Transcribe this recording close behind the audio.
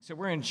So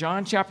we're in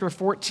John chapter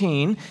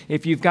 14.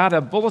 If you've got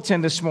a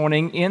bulletin this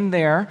morning, in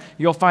there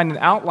you'll find an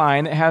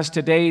outline that has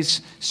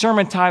today's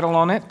sermon title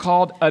on it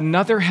called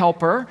Another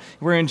Helper.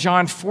 We're in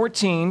John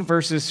 14,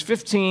 verses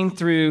 15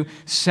 through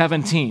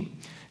 17.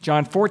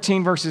 John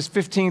 14, verses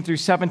 15 through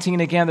 17.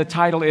 Again, the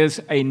title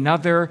is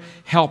Another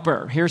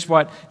Helper. Here's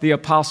what the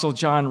Apostle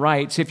John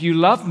writes. If you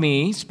love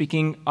me,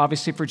 speaking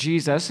obviously for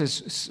Jesus,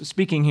 is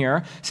speaking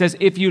here, says,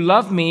 if you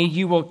love me,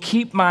 you will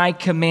keep my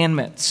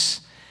commandments.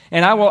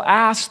 And I will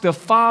ask the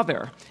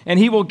Father, and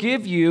he will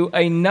give you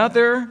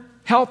another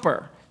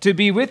helper to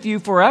be with you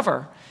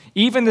forever,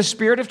 even the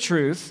Spirit of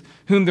truth,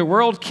 whom the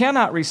world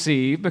cannot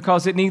receive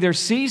because it neither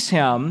sees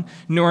him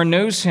nor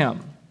knows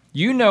him.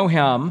 You know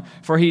him,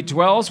 for he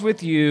dwells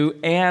with you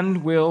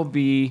and will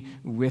be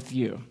with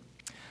you.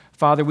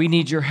 Father, we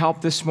need your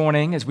help this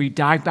morning as we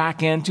dive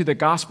back into the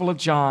Gospel of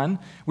John.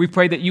 We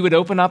pray that you would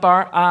open up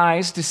our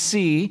eyes to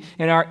see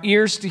and our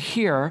ears to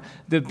hear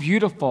the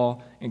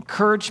beautiful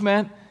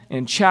encouragement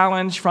and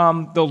challenge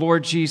from the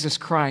Lord Jesus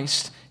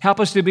Christ.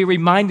 Help us to be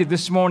reminded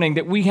this morning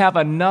that we have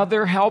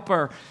another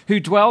helper who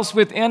dwells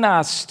within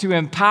us to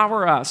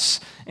empower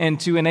us and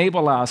to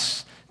enable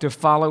us to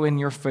follow in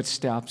your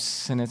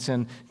footsteps. And it's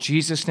in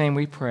Jesus' name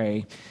we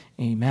pray.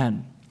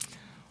 Amen.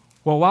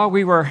 Well, while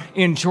we were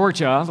in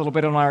Georgia, a little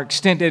bit on our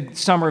extended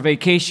summer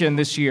vacation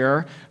this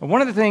year,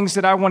 one of the things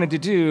that I wanted to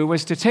do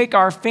was to take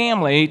our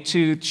family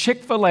to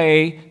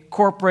Chick-fil-A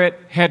corporate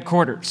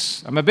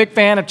headquarters. I'm a big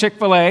fan of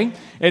Chick-fil-A.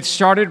 It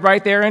started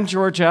right there in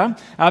Georgia.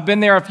 I've been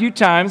there a few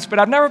times, but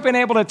I've never been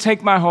able to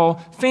take my whole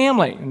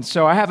family. And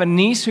so I have a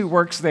niece who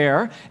works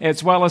there,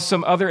 as well as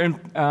some other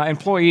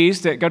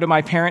employees that go to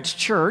my parents'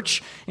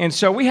 church. And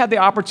so we had the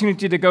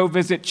opportunity to go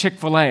visit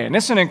Chick-fil-A. And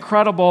it's an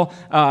incredible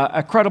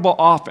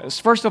office.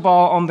 First of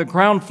all, on the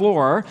ground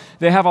floor,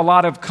 they have a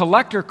lot of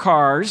collector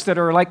cars that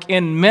are like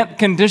in mint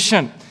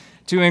condition,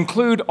 to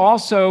include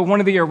also one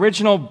of the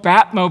original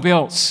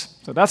Batmobiles.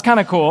 So that's kind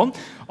of cool.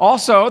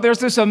 Also, there's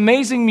this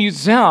amazing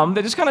museum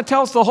that just kind of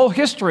tells the whole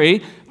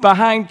history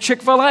behind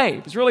Chick-fil-A.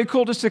 It's really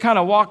cool just to kind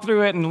of walk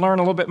through it and learn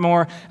a little bit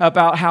more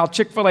about how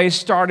Chick-fil-A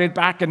started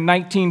back in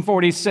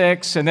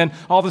 1946, and then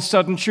all of a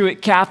sudden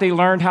Truett Cathy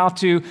learned how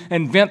to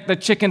invent the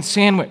chicken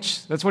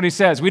sandwich. That's what he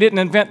says. We didn't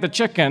invent the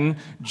chicken,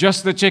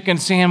 just the chicken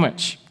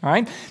sandwich. All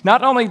right?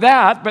 Not only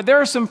that, but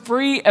there are some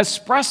free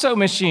espresso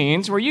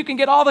machines where you can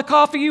get all the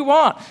coffee you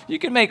want. You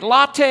can make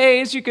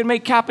lattes, you can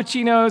make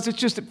cappuccinos. It's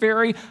just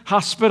very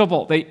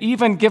hospitable. They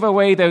even give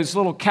away those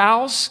little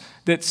cows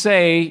that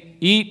say,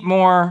 eat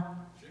more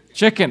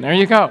chicken. There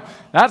you go.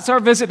 That's our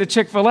visit to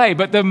Chick-fil-A.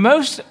 But the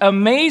most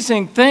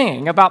amazing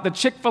thing about the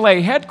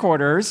Chick-fil-A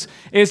headquarters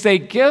is they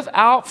give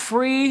out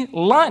free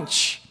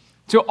lunch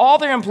to all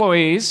their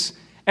employees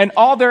and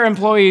all their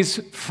employees'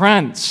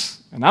 friends.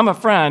 And I'm a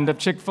friend of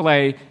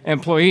Chick-fil-A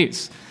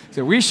employees.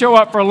 So we show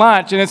up for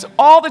lunch, and it's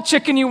all the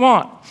chicken you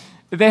want.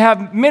 They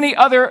have many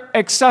other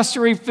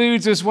accessory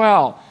foods as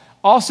well,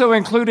 also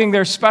including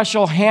their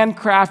special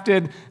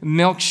handcrafted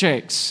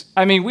milkshakes.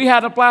 I mean, we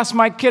had a blast.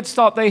 My kids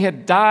thought they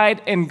had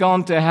died and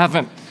gone to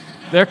heaven.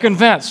 They're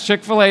convinced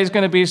Chick-fil-A is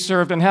going to be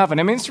served in heaven.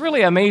 I mean, it's really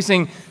an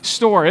amazing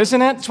store,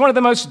 isn't it? It's one of the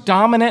most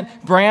dominant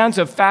brands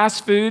of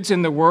fast foods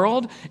in the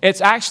world.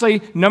 It's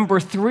actually number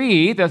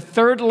 3, the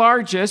third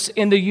largest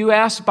in the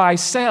U.S. by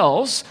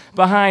sales,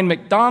 behind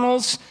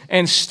McDonald's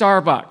and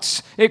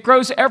Starbucks. It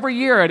grows every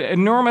year at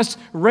enormous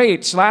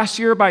rates. Last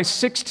year by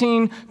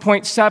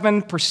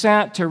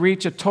 16.7% to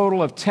reach a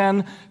total of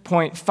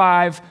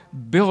 $10.5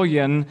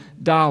 billion.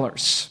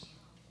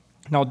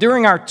 Now,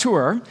 during our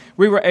tour,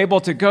 we were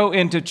able to go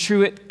into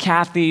Truett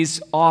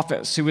Cathy's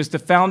office, who was the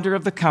founder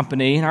of the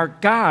company, and our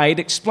guide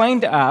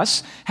explained to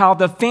us how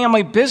the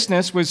family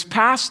business was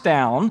passed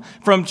down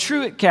from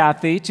Truett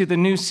Cathy to the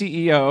new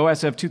CEO,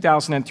 as of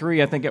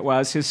 2003, I think it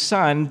was, his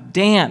son,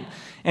 Dan.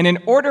 And in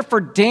order for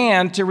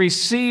Dan to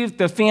receive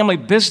the family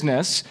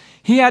business,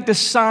 he had to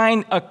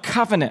sign a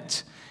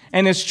covenant.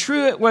 And as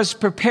Truett was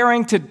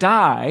preparing to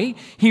die,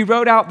 he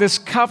wrote out this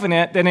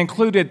covenant that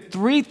included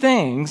 3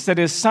 things that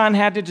his son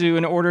had to do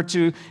in order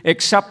to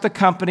accept the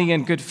company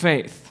in good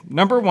faith.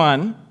 Number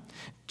 1,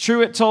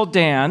 Truett told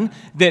Dan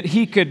that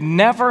he could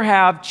never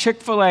have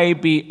Chick-fil-A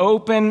be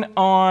open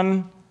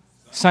on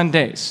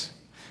Sundays.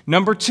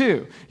 Number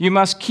 2, you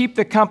must keep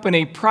the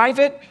company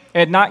private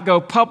and not go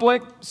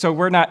public, so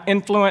we're not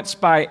influenced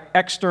by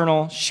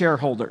external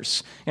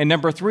shareholders. And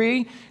number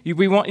 3,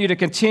 we want you to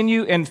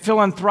continue in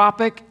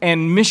philanthropic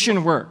and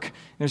mission work.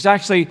 There's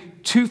actually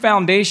 2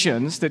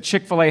 foundations that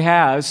Chick-fil-A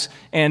has,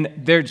 and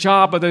their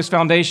job of those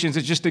foundations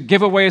is just to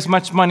give away as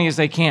much money as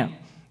they can.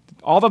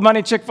 All the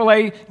money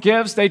Chick-fil-A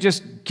gives, they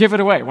just give it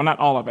away. Well, not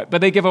all of it,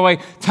 but they give away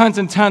tons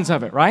and tons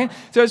of it, right?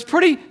 So it's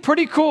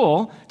pretty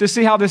cool to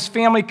see how this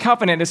family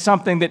covenant is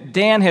something that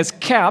Dan has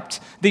kept,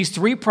 these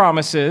 3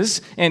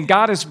 promises, and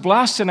God has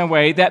blessed in a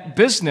way that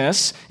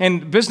business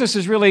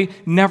has really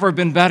never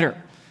been better.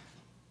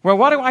 Well,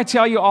 why do I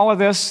tell you all of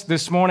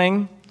this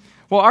morning?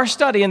 Well, our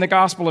study in the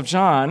Gospel of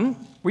John,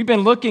 we've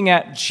been looking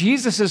at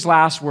Jesus'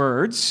 last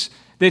words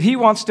that he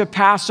wants to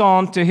pass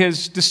on to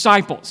his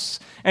disciples.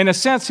 In a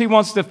sense, he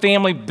wants the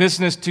family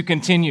business to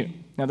continue.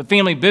 Now, the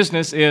family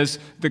business is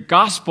the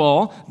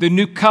gospel, the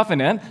new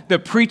covenant, the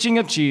preaching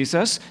of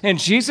Jesus, and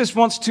Jesus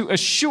wants to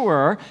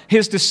assure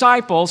his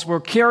disciples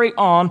will carry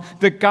on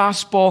the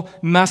gospel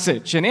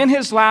message. And in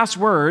his last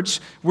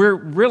words, we're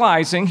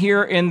realizing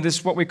here in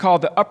this, what we call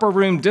the upper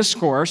room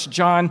discourse,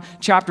 John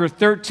chapter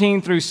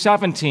 13 through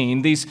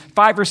 17, these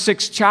 5 or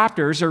 6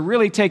 chapters are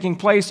really taking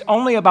place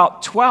only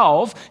about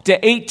 12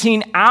 to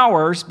 18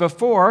 hours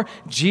before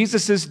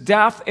Jesus'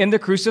 death and the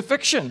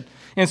crucifixion.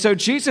 And so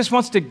Jesus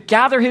wants to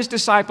gather his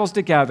disciples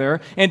together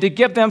and to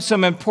give them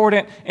some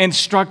important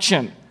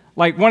instruction.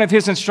 Like one of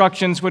his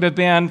instructions would have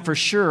been, for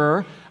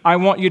sure, I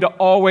want you to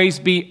always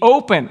be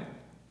open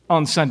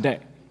on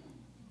Sunday.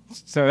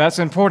 So that's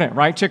important,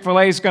 right?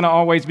 Chick-fil-A is going to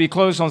always be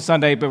closed on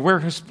Sunday, but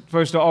we're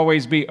supposed to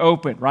always be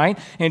open, right?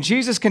 And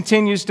Jesus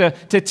continues to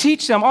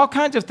teach them all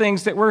kinds of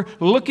things that we're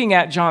looking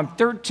at John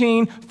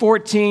 13,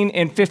 14,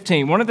 and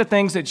 15. One of the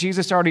things that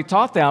Jesus already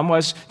taught them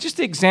was just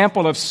the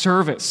example of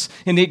service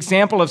and the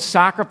example of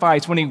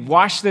sacrifice when he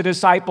washed the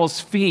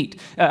disciples'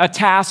 feet, a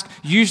task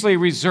usually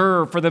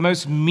reserved for the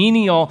most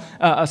menial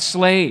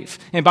slave.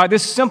 And by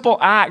this simple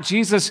act,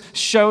 Jesus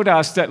showed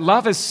us that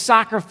love is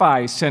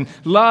sacrifice and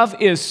love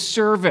is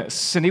service.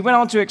 And he went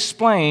on to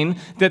explain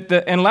that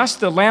unless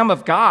the Lamb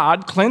of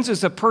God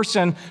cleanses a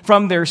person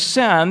from their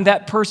sin,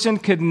 that person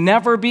could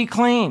never be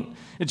clean.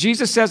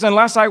 Jesus says,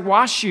 unless I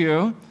wash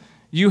you,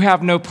 you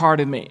have no part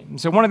in me. And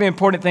so one of the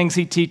important things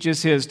he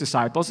teaches his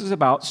disciples is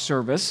about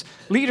service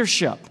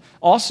leadership.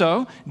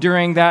 Also,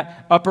 during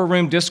that upper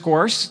room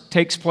discourse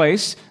takes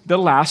place the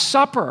Last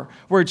Supper,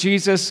 where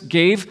Jesus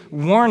gave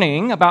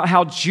warning about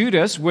how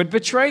Judas would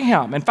betray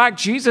him. In fact,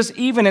 Jesus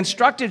even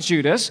instructed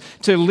Judas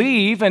to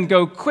leave and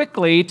go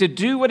quickly to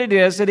do what it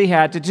is that he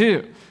had to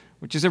do,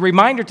 which is a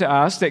reminder to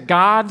us that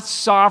God's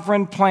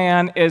sovereign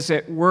plan is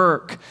at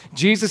work.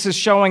 Jesus is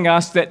showing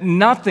us that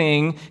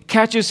nothing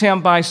catches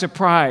him by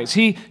surprise.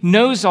 He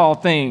knows all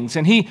things,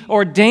 and he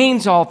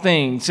ordains all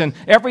things, and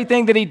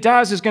everything that he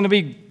does is going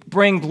to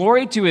bring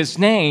glory to his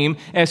name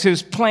as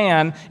his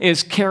plan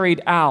is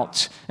carried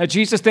out.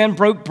 Jesus then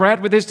broke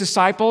bread with his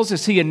disciples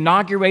as he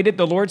inaugurated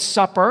the Lord's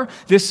Supper.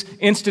 This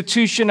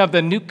institution of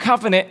the new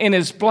covenant in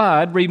his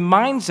blood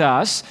reminds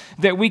us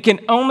that we can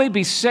only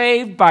be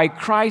saved by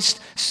Christ's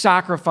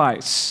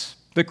sacrifice.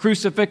 The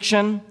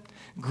crucifixion,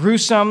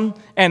 gruesome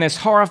and as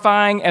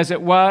horrifying as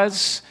it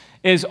was,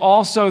 is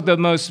also the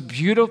most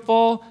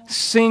beautiful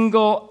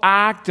single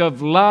act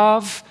of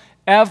love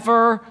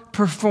ever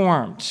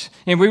performed.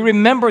 And we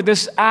remember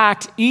this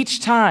act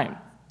each time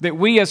that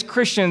we as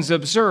Christians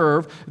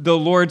observe the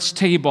Lord's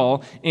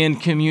table in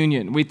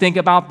communion. We think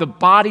about the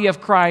body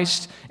of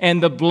Christ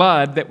and the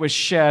blood that was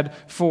shed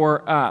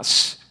for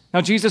us. Now,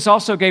 Jesus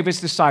also gave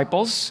his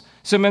disciples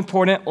some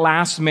important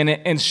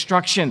last-minute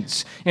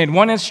instructions. And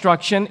one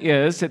instruction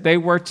is that they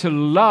were to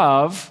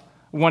love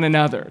one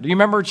another. Do you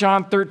remember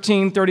John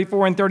 13,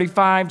 34, and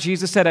 35?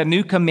 Jesus said, a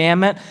new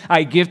commandment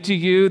I give to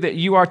you, that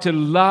you are to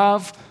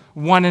love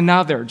one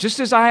another.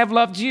 Just as I have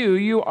loved you,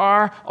 you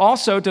are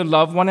also to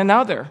love one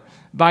another.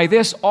 By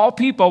this, all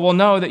people will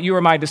know that you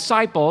are my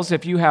disciples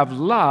if you have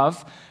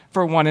love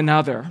for one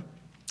another.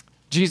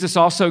 Jesus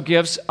also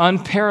gives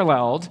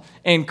unparalleled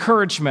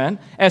encouragement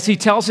as he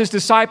tells his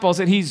disciples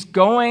that he's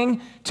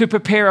going to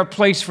prepare a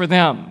place for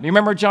them. You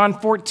remember John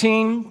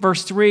 14,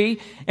 verse 3?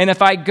 And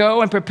if I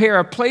go and prepare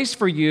a place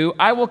for you,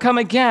 I will come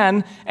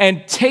again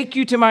and take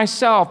you to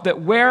myself,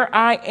 that where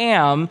I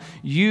am,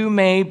 you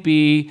may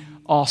be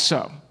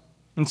also.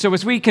 And so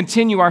as we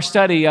continue our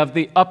study of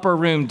the upper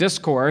room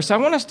discourse, I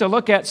want us to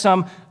look at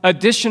some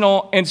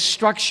additional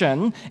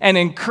instruction and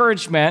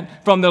encouragement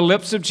from the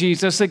lips of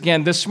Jesus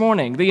again this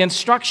morning. The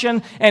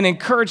instruction and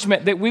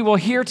encouragement that we will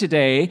hear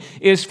today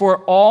is for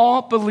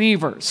all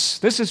believers.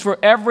 This is for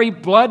every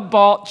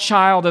blood-bought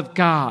child of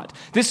God.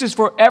 This is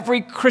for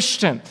every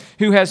Christian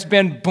who has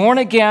been born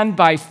again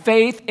by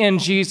faith in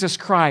Jesus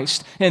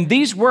Christ. And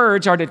these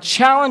words are to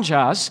challenge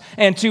us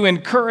and to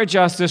encourage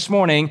us this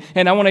morning.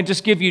 And I want to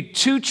just give you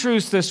 2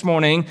 truths this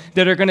morning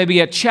that are going to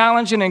be a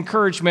challenge and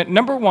encouragement.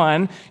 Number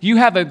 1, you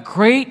have a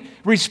great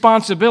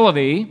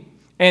responsibility.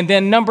 And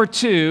then number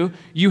 2,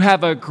 you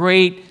have a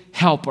great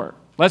helper.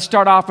 Let's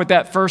start off with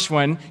that first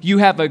one. You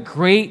have a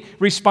great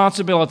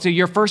responsibility.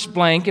 Your first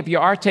blank, if you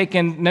are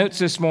taking notes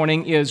this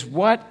morning, is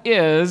what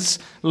is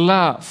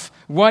love?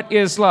 What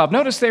is love?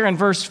 Notice there in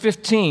verse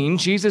 15,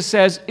 Jesus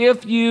says,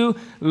 if you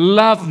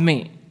love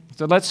me.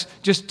 So let's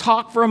just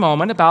talk for a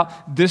moment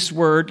about this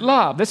word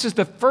love. This is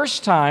the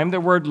first time the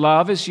word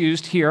love is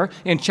used here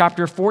in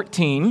chapter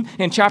 14.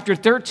 In chapter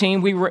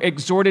 13, we were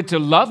exhorted to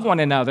love one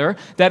another.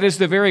 That is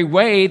the very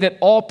way that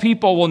all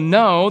people will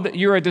know that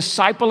you're a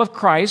disciple of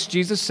Christ.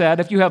 Jesus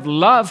said, if you have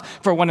love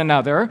for one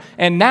another.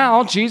 And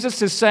now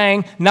Jesus is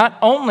saying, not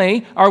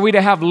only are we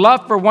to have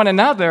love for one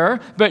another,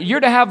 but you're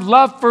to have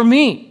love for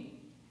me.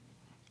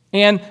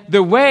 And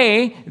the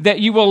way that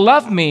you will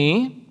love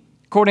me,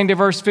 according to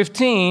verse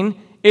 15,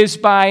 is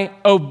by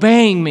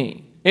obeying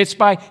me. It's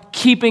by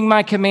keeping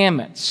my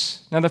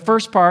commandments. Now, the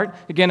first part,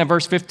 again, in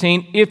verse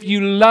 15, if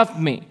you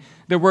love me.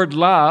 The word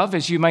love,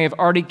 as you may have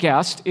already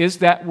guessed, is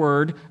that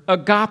word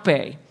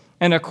agape.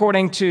 And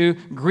according to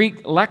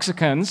Greek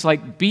lexicons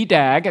like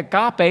BDAG,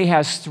 agape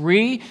has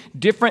 3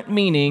 different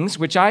meanings,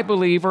 which I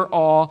believe are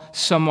all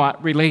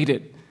somewhat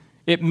related.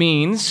 It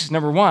means,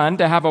 number 1,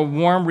 to have a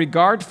warm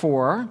regard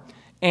for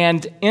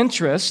and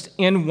interest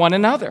in one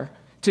another,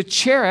 to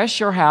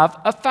cherish or have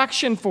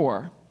affection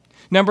for.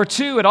 Number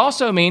 2, it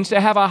also means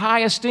to have a high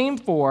esteem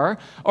for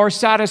or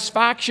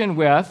satisfaction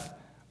with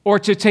or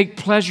to take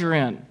pleasure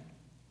in.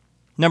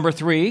 Number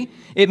 3,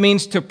 it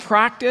means to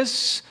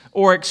practice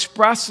or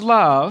express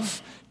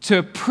love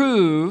to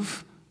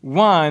prove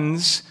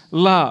one's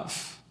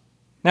love.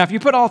 Now, if you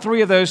put all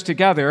 3 of those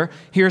together,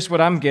 here's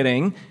what I'm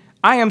getting.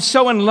 I am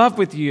so in love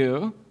with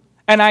you,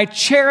 and I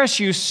cherish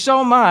you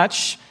so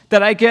much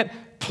that I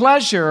get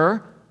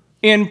pleasure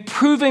in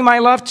proving my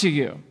love to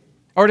you.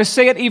 Or to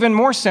say it even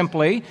more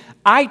simply,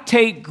 I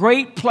take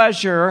great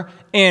pleasure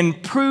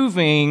in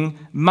proving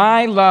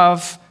my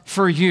love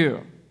for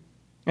you.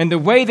 And the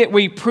way that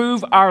we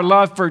prove our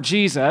love for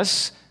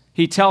Jesus,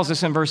 he tells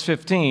us in verse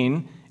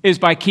 15, is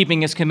by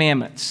keeping his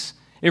commandments.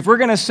 If we're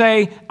going to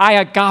say, I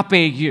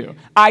agape you,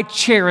 I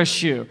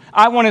cherish you,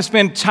 I want to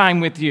spend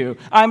time with you,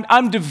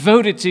 I'm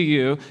devoted to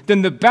you,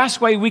 then the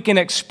best way we can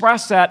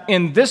express that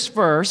in this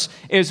verse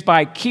is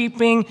by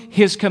keeping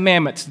his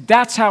commandments.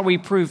 That's how we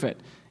prove it.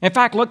 In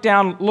fact, look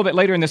down a little bit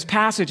later in this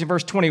passage in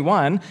verse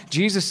 21,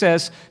 Jesus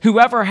says,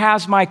 whoever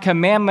has my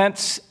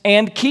commandments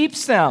and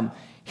keeps them,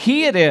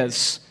 he it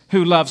is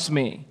who loves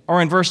me.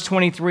 Or in verse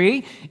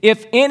 23,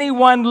 if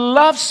anyone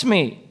loves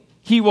me,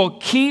 he will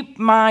keep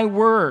my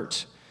word.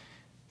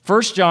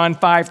 1 John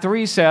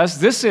 5:3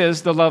 says, this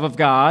is the love of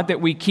God, that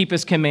we keep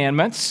his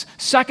commandments.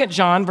 2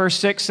 John verse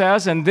 6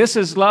 says, and this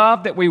is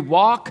love, that we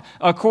walk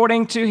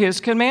according to his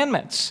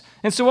commandments.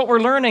 And so what we're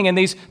learning in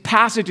these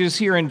passages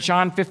here in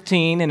John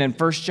 15 and in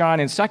 1 John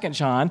and 2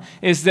 John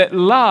is that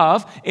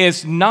love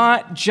is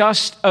not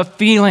just a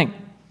feeling.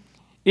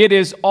 It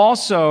is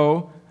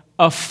also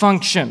a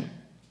function.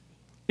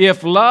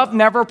 If love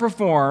never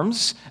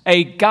performs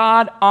a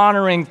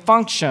God-honoring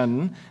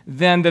function,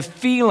 then the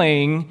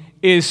feeling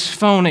is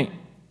phony.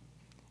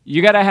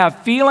 You got to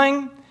have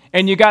feeling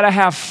and you got to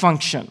have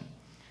function.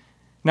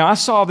 Now, I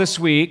saw this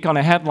week on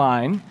a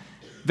headline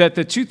that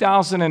the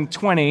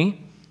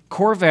 2020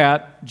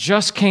 Corvette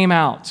just came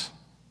out,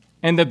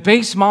 and the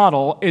base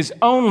model is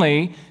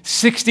only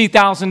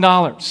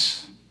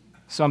 $60,000.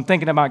 So I'm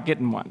thinking about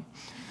getting one.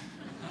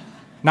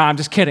 No, I'm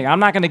just kidding. I'm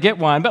not going to get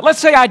one. But let's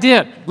say I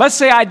did. Let's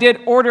say I did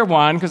order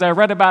one, because I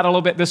read about it a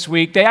little bit this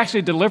week. They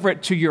actually deliver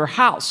it to your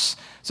house.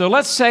 So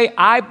let's say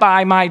I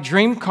buy my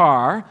dream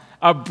car,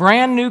 a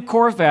brand new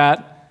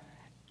Corvette.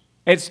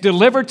 It's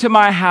delivered to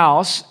my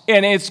house,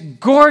 and it's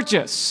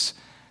gorgeous.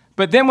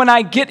 But then when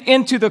I get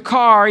into the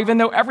car, even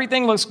though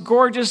everything looks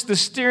gorgeous, the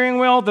steering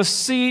wheel, the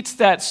seats,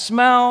 that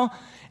smell,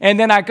 and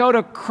then I go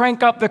to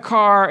crank up the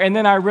car, and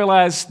then I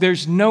realize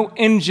there's no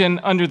engine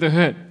under the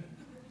hood.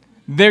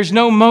 There's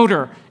no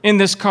motor in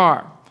this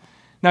car.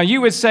 Now, you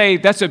would say,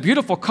 that's a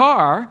beautiful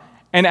car,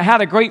 and it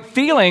had a great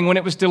feeling when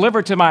it was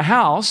delivered to my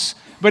house,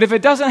 but if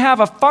it doesn't have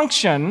a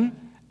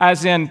function,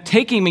 as in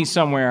taking me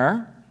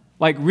somewhere,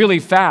 like really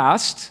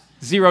fast,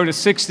 0 to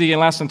 60 in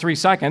less than 3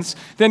 seconds,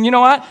 then you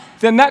know what?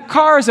 Then that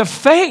car is a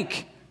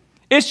fake.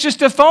 It's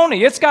just a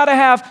phony. It's got to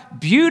have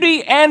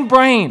beauty and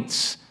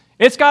brains.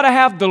 It's got to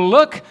have the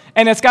look,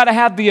 and it's got to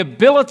have the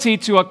ability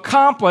to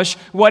accomplish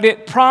what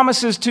it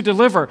promises to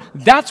deliver.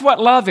 That's what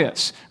love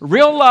is.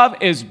 Real love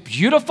is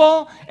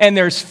beautiful, and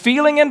there's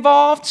feeling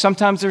involved.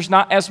 Sometimes there's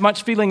not as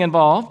much feeling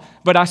involved,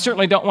 but I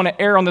certainly don't want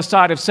to err on the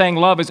side of saying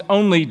love is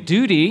only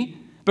duty,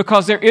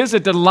 because there is a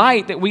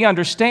delight that we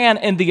understand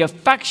in the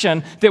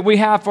affection that we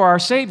have for our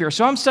Savior.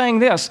 So I'm saying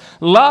this,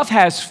 love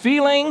has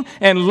feeling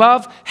and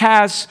love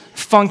has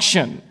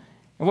function.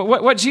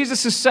 What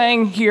Jesus is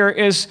saying here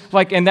is,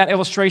 like in that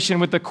illustration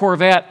with the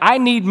Corvette, I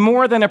need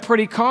more than a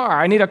pretty car.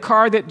 I need a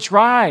car that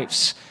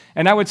drives.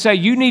 And I would say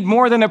you need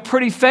more than a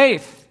pretty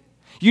faith.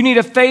 You need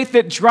a faith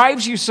that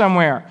drives you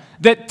somewhere,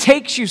 that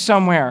takes you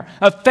somewhere,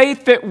 a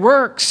faith that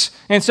works.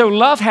 And so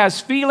love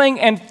has feeling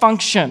and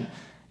function.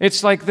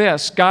 It's like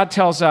this. God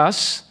tells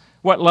us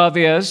what love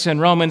is in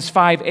Romans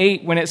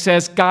 5:8 when it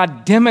says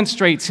God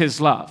demonstrates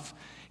his love.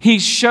 He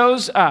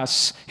shows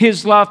us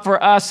his love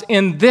for us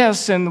in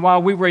this, and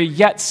while we were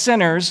yet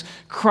sinners,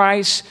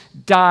 Christ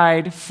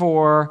died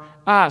for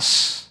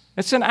us.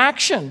 It's an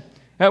action.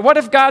 What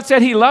if God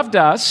said he loved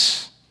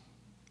us,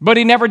 but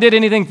he never did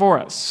anything for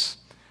us?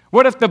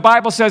 What if the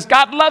Bible says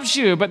God loves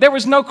you, but there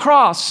was no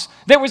cross,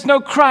 there was no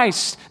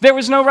Christ, there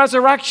was no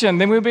resurrection?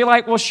 Then we'd be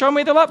like, well, show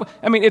me the love.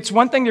 I mean, it's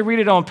one thing to read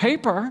it on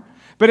paper,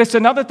 but it's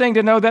another thing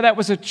to know that that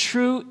was a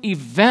true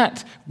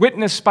event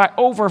witnessed by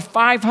over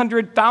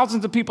 500,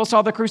 thousands of people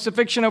saw the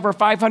crucifixion, over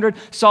 500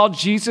 saw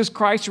Jesus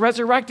Christ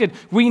resurrected.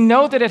 We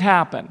know that it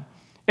happened.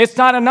 It's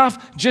not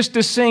enough just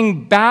to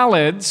sing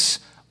ballads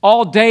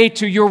all day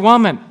to your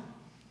woman.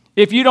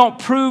 If you don't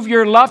prove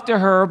your love to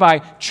her by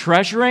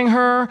treasuring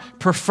her,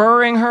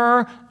 preferring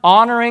her,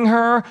 honoring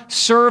her,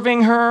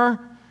 serving her,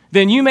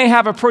 then you may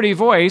have a pretty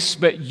voice,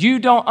 but you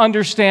don't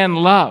understand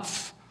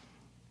love.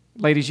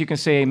 Ladies, you can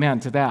say amen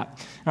to that.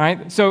 All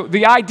right? So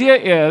the idea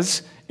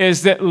is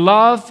that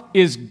love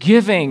is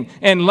giving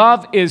and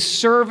love is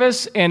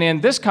service. And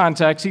in this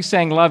context, he's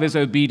saying love is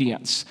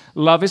obedience.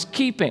 Love is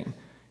keeping.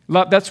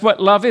 Love, that's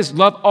what love is.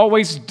 Love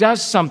always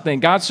does something.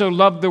 God so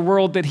loved the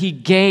world that he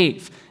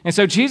gave. And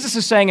so Jesus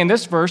is saying in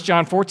this verse,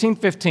 John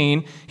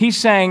 14:15, he's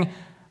saying,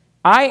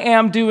 I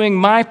am doing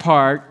my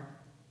part,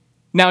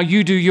 now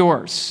you do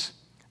yours.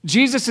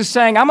 Jesus is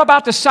saying, I'm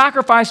about to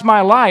sacrifice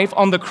my life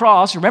on the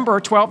cross, remember,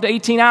 12 to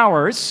 18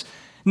 hours.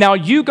 Now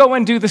you go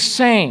and do the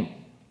same.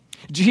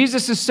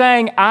 Jesus is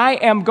saying, I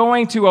am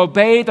going to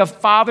obey the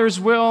Father's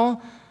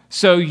will,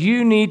 so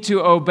you need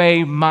to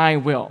obey my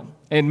will.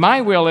 And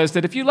my will is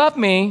that if you love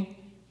me,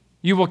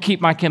 you will keep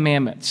my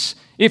commandments.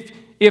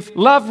 If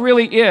love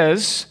really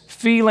is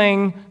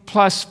feeling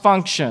plus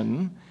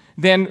function,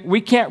 then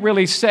we can't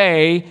really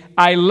say,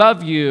 I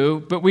love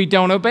you, but we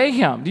don't obey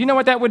him. Do you know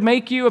what that would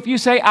make you? If you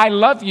say, I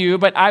love you,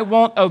 but I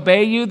won't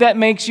obey you, that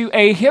makes you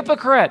a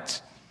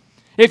hypocrite.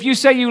 If you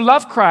say you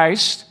love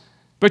Christ,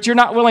 but you're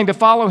not willing to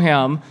follow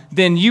him,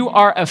 then you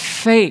are a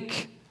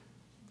fake.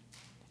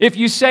 If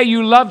you say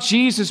you love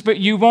Jesus, but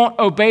you won't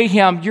obey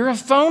him, you're a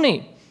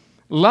phony.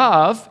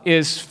 Love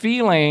is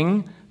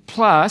feeling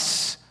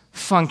plus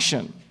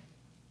function.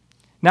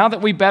 Now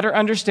that we better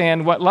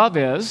understand what love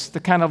is,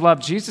 the kind of love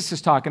Jesus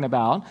is talking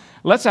about,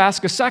 let's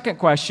ask a second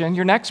question,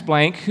 your next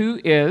blank,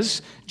 who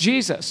is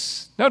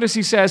Jesus? Notice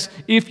he says,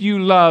 if you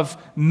love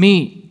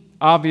me.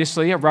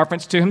 Obviously, a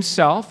reference to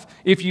himself.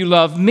 If you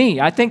love me.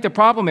 I think the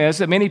problem is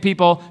that many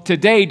people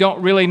today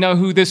don't really know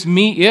who this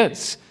me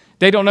is.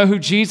 They don't know who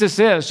Jesus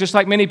is, just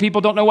like many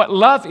people don't know what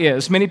love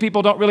is. Many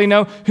people don't really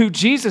know who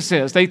Jesus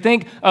is. They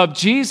think of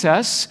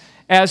Jesus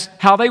as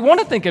how they want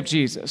to think of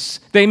Jesus.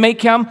 They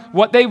make him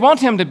what they want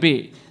him to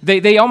be.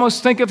 They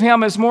almost think of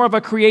him as more of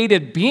a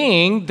created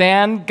being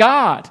than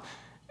God.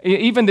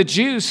 Even the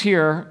Jews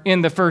here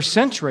in the first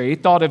century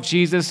thought of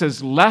Jesus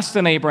as less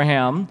than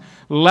Abraham,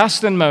 less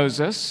than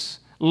Moses,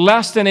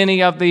 less than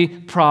any of the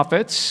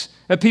prophets.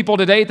 People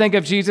today think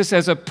of Jesus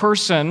as a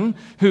person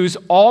who's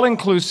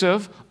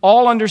all-inclusive,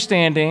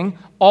 all-understanding,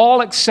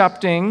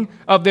 all-accepting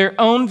of their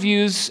own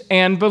views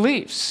and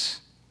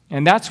beliefs.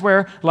 And that's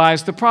where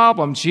lies the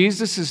problem.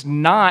 Jesus is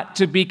not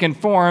to be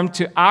conformed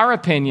to our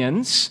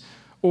opinions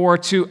or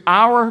to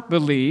our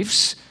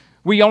beliefs.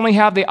 We only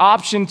have the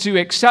option to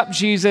accept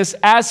Jesus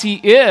as he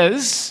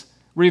is,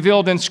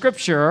 revealed in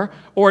Scripture,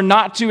 or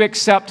not to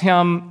accept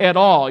him at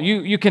all.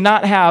 You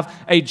cannot have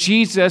a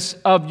Jesus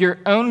of your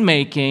own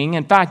making.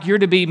 In fact, you're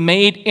to be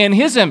made in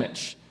his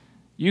image.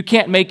 You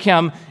can't make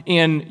him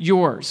in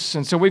yours.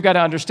 And so we've got to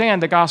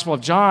understand the Gospel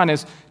of John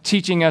is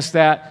teaching us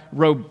that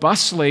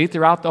robustly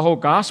throughout the whole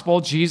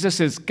Gospel. Jesus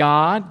is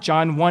God,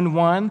 John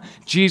 1:1.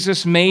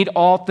 Jesus made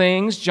all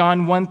things,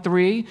 John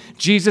 1:3.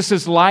 Jesus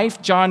is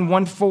life, John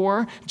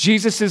 1:4.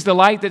 Jesus is the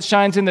light that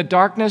shines in the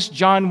darkness,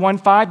 John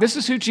 1:5. This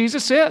is who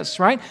Jesus is,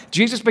 right?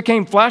 Jesus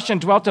became flesh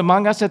and dwelt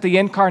among us at the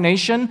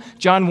incarnation,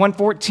 John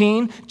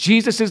 1:14.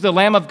 Jesus is the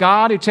Lamb of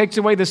God who takes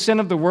away the sin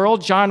of the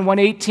world, John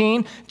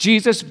 1:18.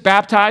 Jesus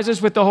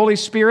baptizes with the Holy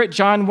Spirit,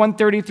 John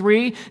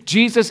 1:33.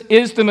 Jesus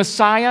is the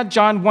Messiah,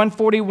 John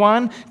 1:41.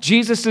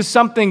 Jesus is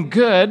something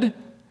good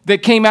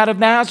that came out of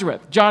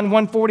Nazareth, John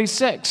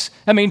 1:46.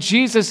 I mean,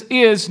 Jesus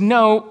is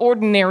no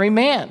ordinary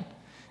man.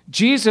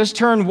 Jesus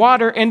turned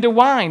water into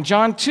wine,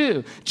 John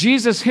 2.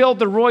 Jesus healed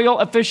the royal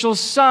official's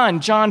son,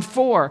 John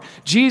 4.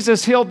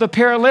 Jesus healed the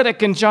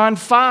paralytic in John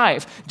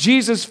 5.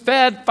 Jesus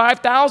fed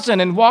 5,000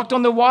 and walked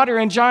on the water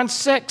in John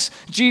 6.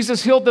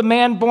 Jesus healed the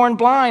man born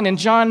blind in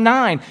John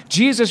 9.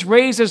 Jesus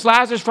raises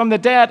Lazarus from the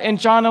dead in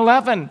John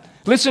 11.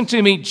 Listen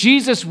to me,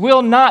 Jesus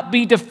will not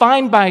be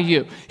defined by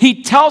you.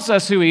 He tells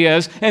us who he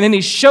is, and then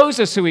he shows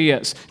us who he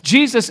is.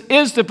 Jesus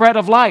is the bread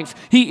of life.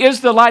 He is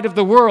the light of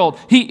the world.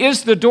 He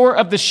is the door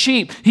of the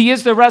sheep. He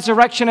is the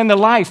resurrection and the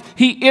life.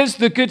 He is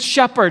the good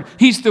shepherd.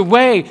 He's the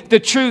way,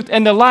 the truth,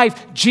 and the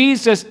life.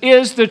 Jesus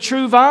is the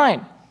true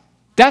vine.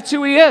 That's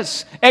who he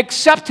is.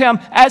 Accept him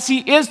as he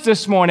is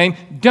this morning.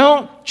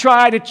 Don't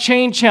try to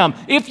change him.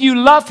 If you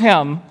love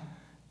him,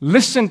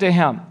 listen to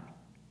him.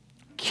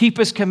 Keep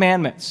his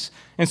commandments.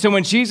 And so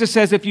when Jesus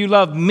says, if you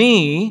love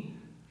me,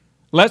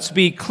 let's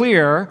be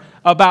clear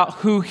about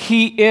who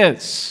he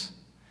is.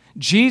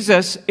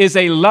 Jesus is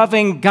a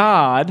loving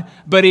God,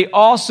 but he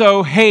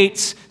also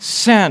hates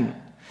sin.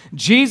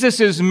 Jesus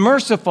is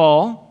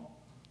merciful,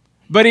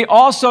 but he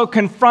also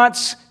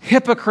confronts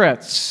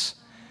hypocrites.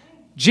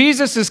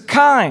 Jesus is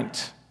kind,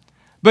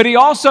 but he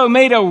also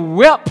made a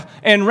whip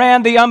and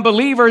ran the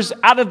unbelievers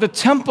out of the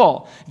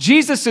temple.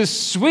 Jesus is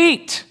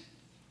sweet,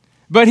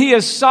 but he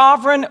is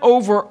sovereign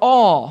over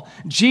all.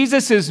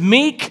 Jesus is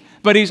meek,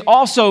 but he's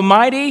also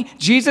mighty.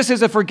 Jesus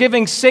is a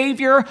forgiving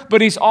Savior, but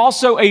he's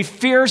also a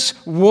fierce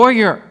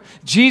warrior.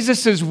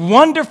 Jesus is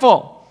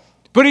wonderful,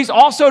 but he's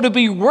also to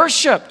be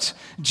worshiped.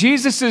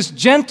 Jesus is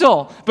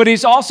gentle, but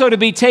he's also to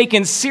be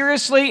taken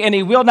seriously, and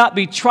he will not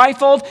be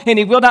trifled, and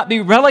he will not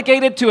be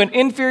relegated to an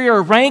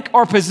inferior rank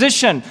or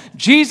position.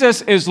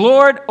 Jesus is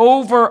Lord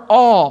over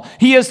all.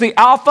 He is the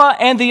Alpha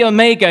and the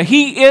Omega.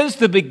 He is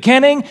the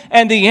beginning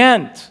and the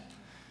end.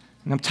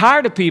 And I'm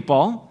tired of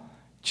people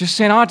just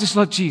saying, oh, I just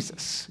love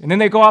Jesus. And then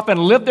they go off and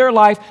live their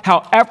life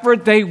however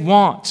they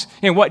want.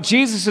 And what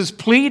Jesus is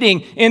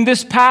pleading in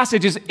this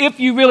passage is, if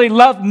you really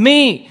love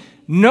me,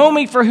 know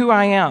me for who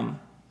I am,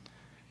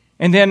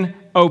 and then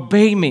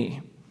obey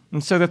me.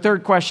 And so the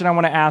third question I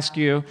want to ask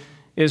you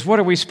is, what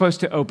are we supposed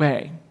to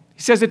obey?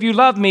 He says, if you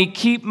love me,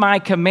 keep my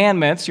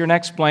commandments. Your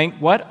next blank,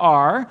 what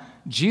are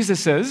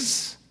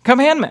Jesus's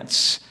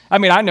commandments? I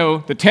mean, I know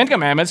the 10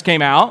 Commandments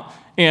came out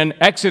in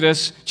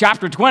Exodus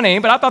chapter 20,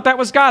 but I thought that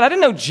was God. I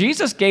didn't know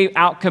Jesus gave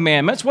out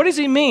commandments. What does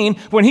he mean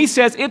when he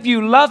says, if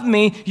you love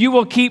me, you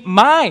will keep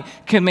my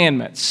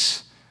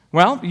commandments?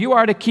 Well, you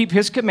are to keep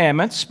his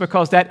commandments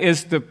because that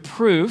is the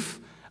proof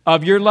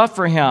of your love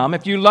for him.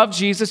 If you love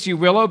Jesus, you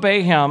will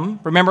obey him.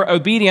 Remember,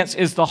 obedience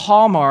is the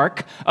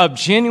hallmark of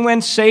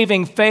genuine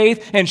saving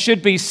faith and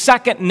should be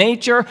second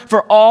nature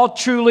for all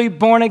truly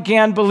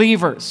born-again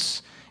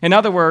believers. In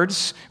other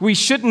words, we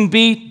shouldn't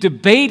be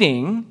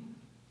debating,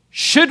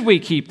 should we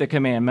keep the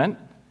commandment?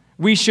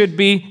 We should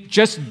be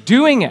just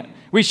doing it.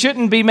 We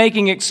shouldn't be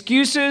making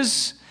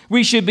excuses.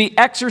 We should be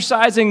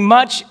exercising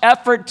much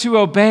effort to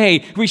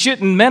obey. We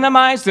shouldn't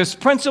minimize this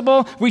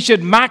principle. We should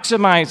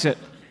maximize it.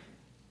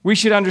 We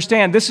should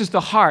understand this is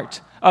the heart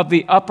of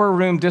the upper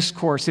room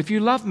discourse. If you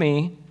love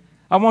me,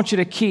 I want you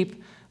to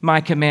keep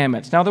my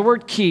commandments. Now, the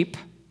word keep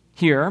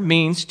here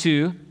means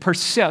to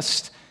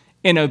persist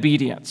in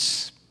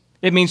obedience.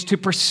 It means to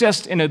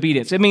persist in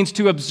obedience. It means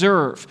to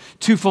observe,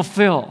 to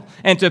fulfill,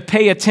 and to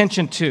pay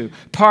attention to.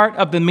 Part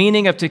of the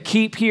meaning of to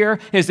keep here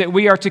is that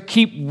we are to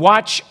keep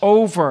watch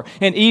over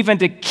and even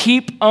to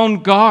keep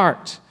on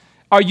guard.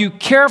 Are you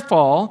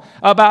careful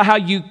about how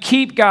you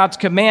keep God's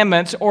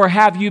commandments, or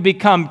have you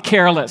become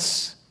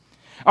careless?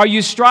 Are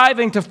you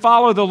striving to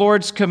follow the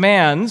Lord's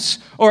commands,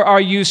 or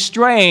are you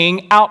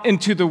straying out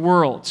into the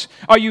world?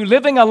 Are you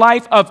living a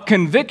life of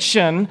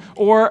conviction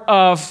or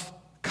of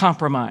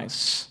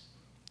compromise?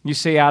 You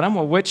say, Adam,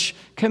 well, which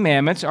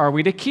commandments are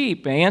we to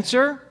keep?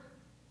 Answer,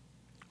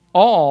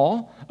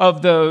 all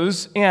of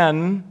those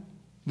in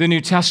the New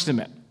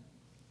Testament.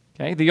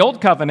 Okay, the Old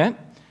Covenant,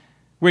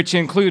 which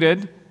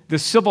included the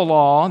civil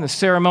law, the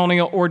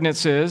ceremonial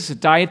ordinances,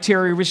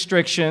 dietary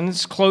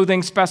restrictions,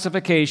 clothing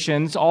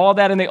specifications, all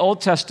that in the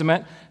Old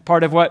Testament,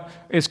 part of what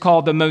is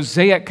called the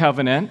Mosaic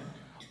Covenant,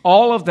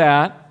 all of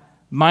that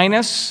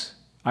minus,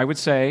 I would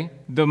say,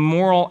 the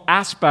moral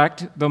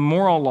aspect, the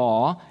moral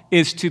law,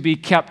 is to be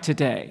kept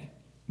today.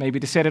 Maybe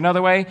to say it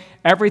another way,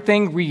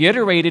 everything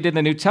reiterated in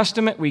the New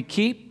Testament we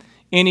keep.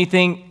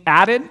 Anything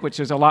added, which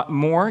is a lot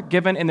more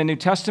given in the New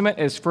Testament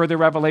as further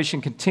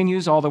revelation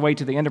continues all the way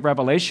to the end of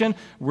Revelation,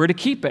 we're to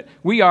keep it.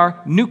 We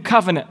are New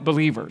Covenant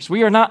believers.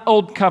 We are not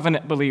Old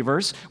Covenant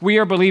believers. We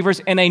are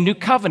believers in a New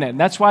Covenant.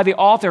 That's why the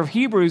author of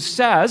Hebrews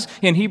says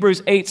in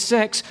Hebrews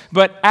 8:6,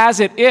 but as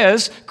it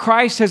is,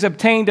 Christ has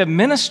obtained a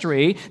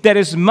ministry that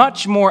is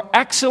much more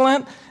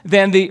excellent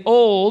than the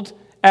old,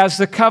 as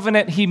the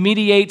covenant he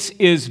mediates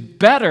is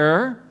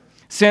better,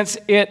 since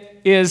it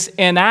is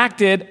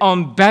enacted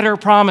on better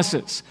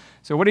promises.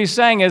 So what he's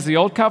saying is the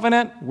old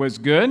covenant was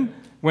good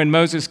when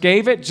Moses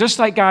gave it, just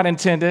like God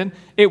intended.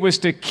 It was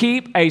to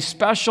keep a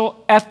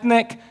special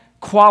ethnic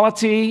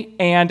quality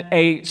and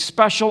a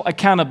special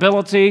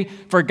accountability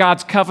for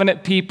God's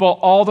covenant people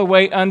all the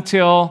way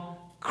until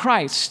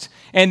Christ.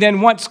 And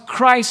then once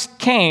Christ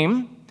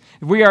came,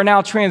 we are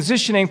now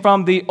transitioning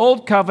from the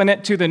old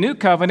covenant to the new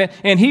covenant,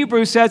 and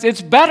Hebrews says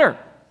it's better.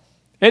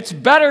 It's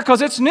better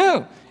because it's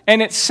new.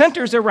 And it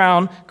centers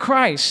around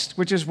Christ,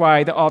 which is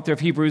why the author of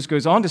Hebrews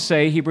goes on to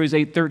say, Hebrews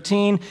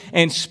 8:13,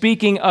 and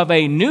speaking of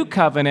a new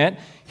covenant,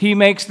 he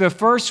makes the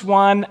first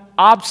one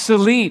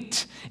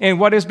obsolete. And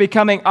what is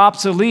becoming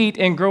obsolete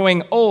and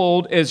growing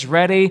old is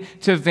ready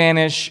to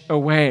vanish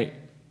away.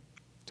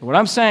 So what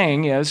I'm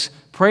saying is,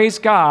 praise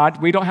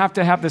God, we don't have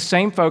to have the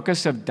same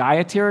focus of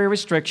dietary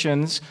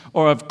restrictions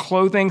or of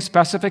clothing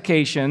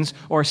specifications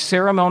or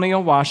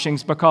ceremonial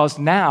washings, because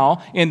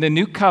now in the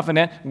new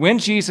covenant, when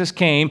Jesus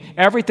came,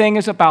 everything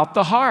is about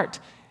the heart.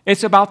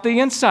 It's about the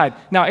inside.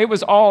 Now, it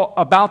was all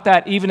about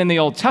that even in the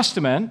Old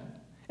Testament,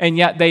 and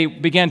yet they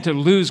began to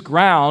lose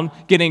ground,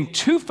 getting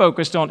too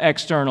focused on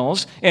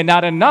externals and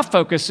not enough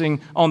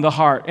focusing on the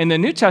heart. In the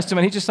New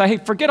Testament, he just said, hey,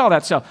 forget all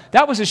that stuff.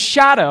 That was a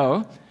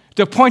shadow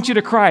to point you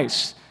to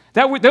Christ.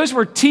 Those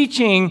were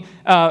teaching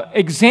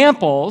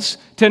examples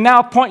to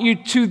now point you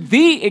to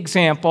the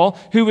example,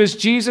 who is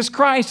Jesus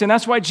Christ. And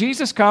that's why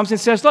Jesus comes and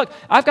says, look,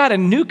 I've got a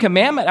new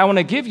commandment I want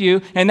to give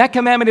you, and that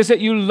commandment is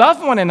that you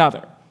love one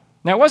another.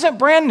 Now, it wasn't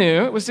brand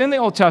new. It was in the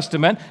Old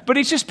Testament, but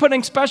he's just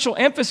putting special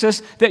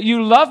emphasis that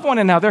you love one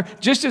another.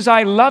 Just as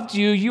I loved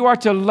you, you are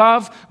to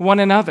love one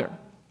another.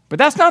 But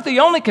that's not the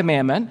only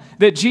commandment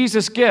that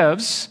Jesus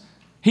gives.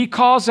 He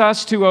calls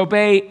us to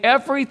obey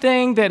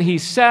everything that he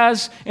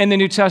says in the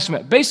New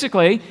Testament.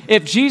 Basically,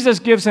 if Jesus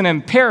gives an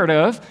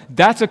imperative,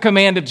 that's a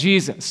command of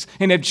Jesus.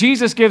 And if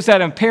Jesus gives that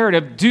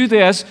imperative, do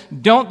this,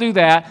 don't do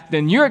that,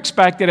 then you're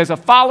expected as a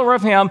follower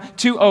of him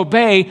to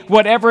obey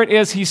whatever it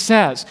is he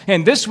says.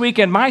 And this week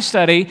in my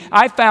study,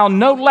 I found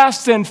no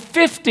less than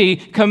 50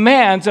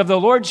 commands of the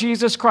Lord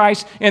Jesus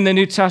Christ in the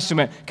New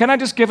Testament. Can I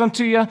just give them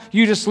to you?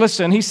 You just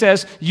listen. He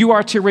says, you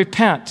are to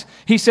repent.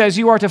 He says,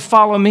 you are to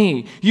follow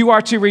me. You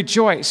are to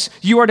rejoice.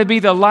 You are to be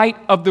the light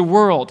of the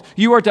world.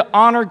 You are to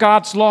honor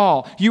God's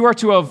law. You are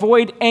to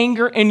avoid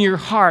anger in your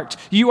heart.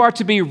 You are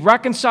to be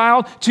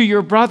reconciled to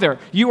your brother.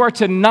 You are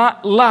to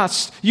not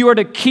lust. You are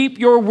to keep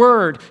your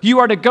word. You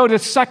are to go the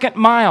second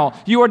mile.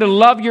 You are to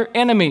love your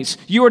enemies.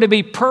 You are to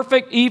be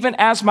perfect even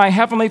as my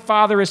heavenly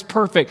Father is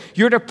perfect.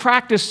 You're to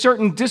practice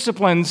certain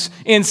disciplines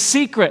in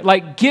secret,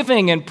 like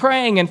giving and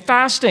praying and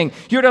fasting.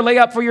 You're to lay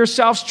up for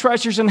yourselves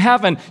treasures in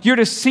heaven. You're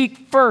to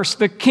seek first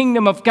the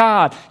kingdom of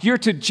God. You're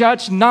to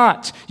judge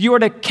not. You are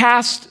to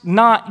cast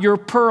not your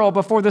pearl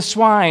before the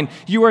swine.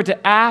 You are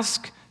to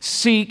ask,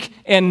 seek,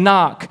 and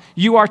knock.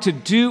 You are to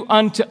do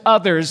unto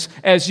others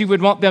as you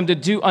would want them to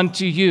do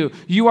unto you.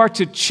 You are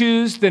to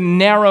choose the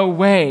narrow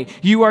way.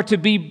 You are to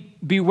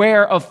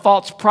beware of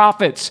false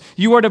prophets.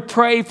 You are to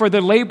pray for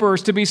the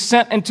laborers to be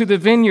sent into the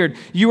vineyard.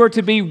 You are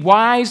to be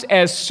wise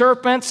as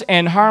serpents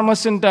and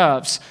harmless as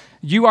doves.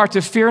 You are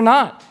to fear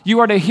not.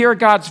 You are to hear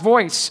God's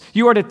voice.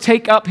 You are to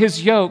take up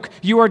his yoke.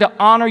 You are to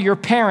honor your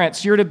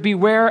parents. You're to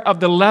beware of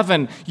the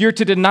leaven. You're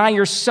to deny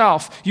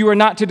yourself. You are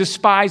not to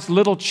despise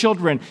little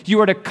children.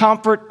 You are to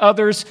comfort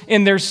others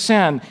in their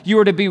sin. You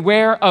are to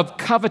beware of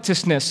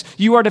covetousness.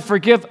 You are to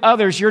forgive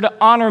others. You're to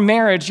honor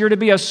marriage. You're to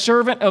be a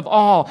servant of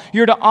all.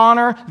 You're to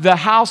honor the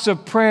house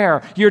of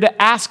prayer. You're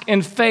to ask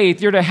in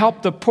faith. You're to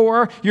help the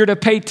poor. You're to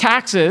pay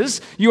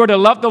taxes. You are to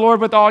love the Lord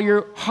with all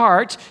your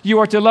heart. You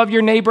are to love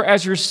your neighbor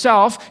as yourself.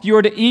 You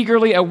are to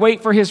eagerly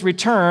await for his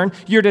return.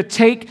 You're to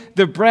take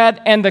the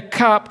bread and the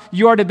cup.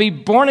 You are to be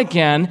born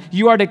again.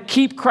 You are to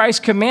keep Christ's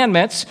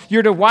commandments.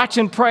 You're to watch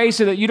and pray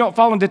so that you don't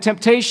fall into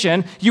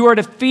temptation. You are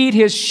to feed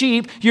his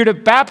sheep. You're to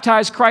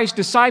baptize Christ's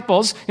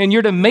disciples, and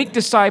you're to make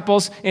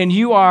disciples, and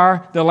you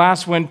are, the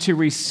last one, to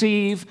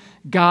receive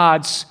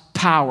God's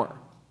power.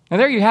 Now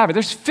there you have it.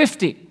 There's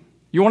 50.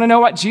 You want to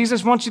know what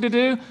Jesus wants you to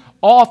do?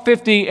 All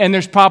 50, and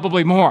there's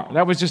probably more.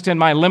 That was just in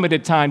my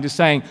limited time to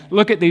saying,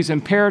 look at these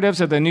imperatives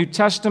of the New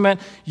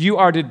Testament. You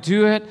are to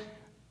do it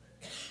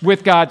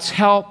with God's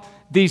help.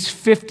 These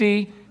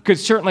 50 could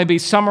certainly be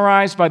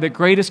summarized by the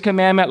greatest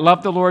commandment,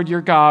 love the Lord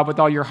your God with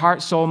all your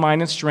heart, soul,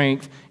 mind, and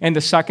strength. And the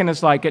second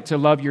is like it, to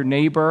love your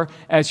neighbor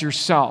as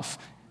yourself.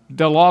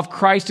 The law of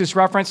Christ is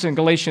referenced in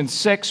Galatians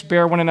 6,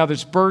 bear one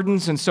another's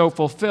burdens and so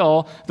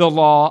fulfill the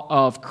law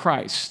of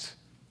Christ.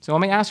 So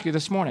let me ask you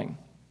this morning,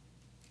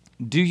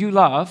 do you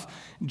love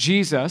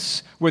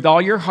Jesus with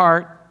all your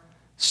heart,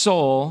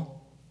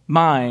 soul,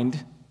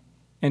 mind,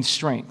 and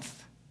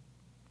strength?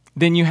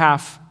 Then you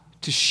have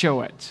to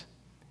show it.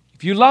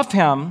 If you love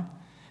him,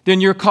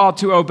 then you're called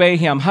to obey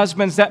him.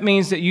 Husbands, that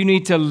means that you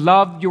need to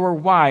love your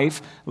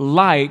wife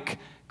like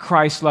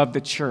Christ loved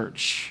the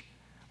church.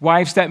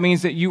 Wives, that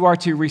means that you are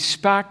to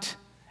respect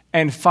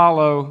and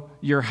follow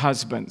your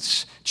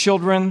husbands.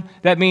 Children,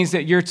 that means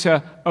that you're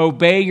to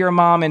obey your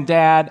mom and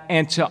dad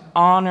and to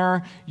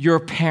honor your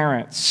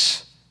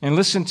parents. And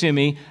listen to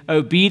me,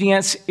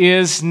 obedience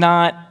is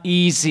not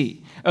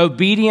easy.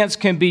 Obedience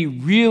can be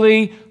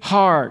really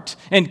hard.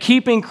 And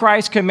keeping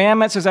Christ's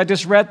commandments, as I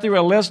just read through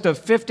a list of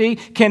 50,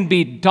 can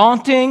be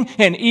daunting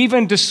and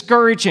even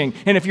discouraging.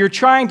 And if you're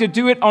trying to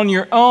do it on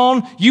your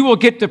own, you will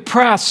get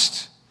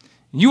depressed.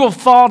 You will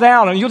fall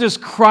down and you'll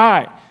just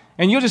cry.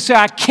 And you'll just say,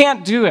 I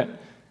can't do it.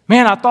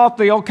 Man, I thought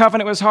the old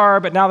covenant was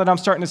hard, but now that I'm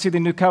starting to see the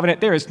new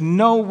covenant, there is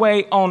no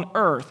way on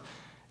earth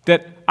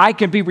that I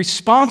can be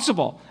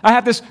responsible. I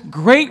have this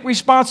great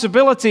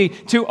responsibility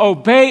to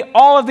obey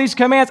all of these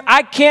commands.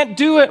 I can't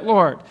do it,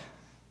 Lord.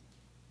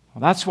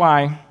 Well, that's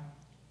why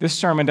this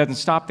sermon doesn't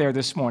stop there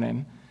this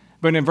morning.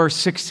 But in verse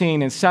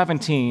 16 and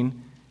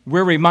 17,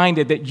 we're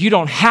reminded that you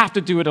don't have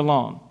to do it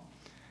alone.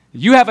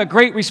 You have a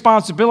great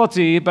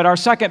responsibility, but our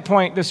second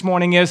point this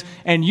morning is,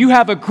 and you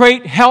have a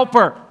great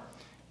helper.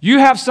 You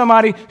have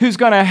somebody who's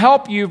going to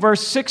help you,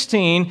 verse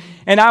 16,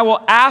 and I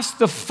will ask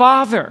the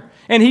Father,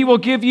 and he will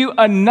give you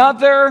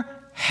another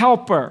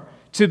helper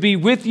to be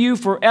with you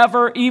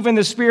forever, even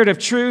the Spirit of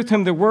truth,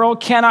 whom the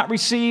world cannot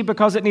receive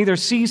because it neither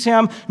sees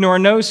him nor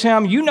knows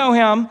him. You know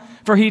him,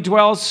 for he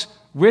dwells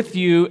with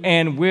you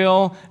and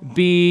will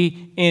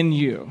be in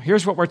you.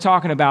 Here's what we're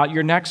talking about.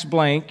 Your next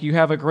blank, you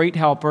have a great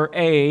helper.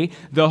 A,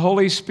 the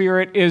Holy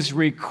Spirit is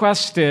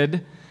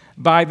requested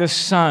by the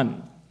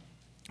Son.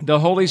 The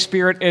Holy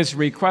Spirit is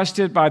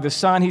requested by the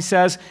Son. He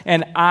says,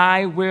 and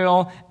I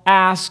will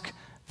ask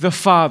the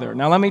Father.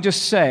 Now let me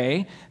just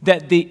say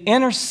that the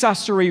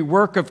intercessory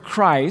work of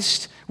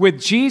Christ,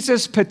 with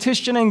Jesus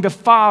petitioning the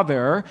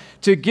Father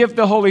to give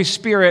the Holy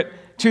Spirit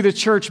to the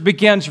church,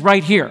 begins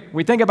right here.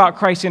 We think about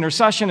Christ's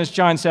intercession as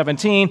John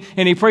 17,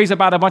 and he prays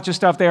about a bunch of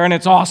stuff there, and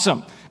it's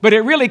awesome. But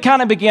it really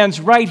kind of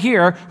begins right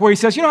here where he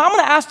says, I'm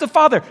going to ask the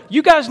Father,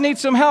 you guys need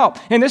some help.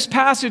 In this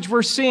passage,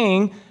 we're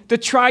seeing the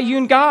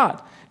triune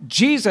God.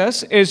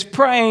 Jesus is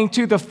praying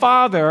to the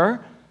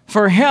Father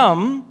for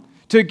him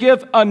to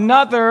give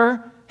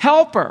another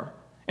helper.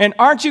 And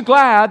aren't you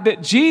glad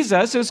that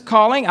Jesus is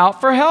calling out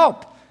for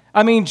help?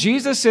 I mean,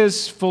 Jesus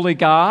is fully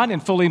God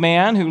and fully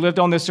man who lived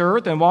on this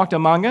earth and walked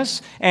among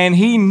us, and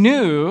he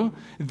knew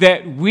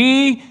that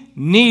we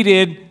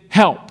needed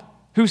help.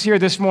 Who's here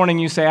this morning?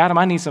 You say, Adam,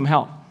 I need some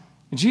help.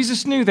 And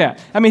Jesus knew that.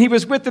 I mean, he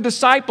was with the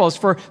disciples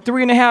for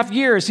 3.5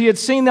 years. He had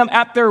seen them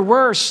at their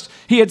worst.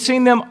 He had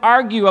seen them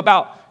argue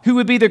about who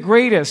would be the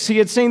greatest. He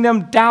had seen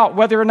them doubt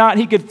whether or not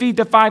he could feed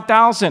the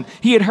 5,000.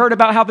 He had heard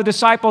about how the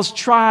disciples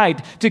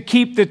tried to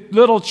keep the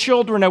little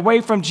children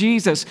away from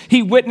Jesus.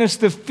 He witnessed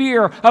the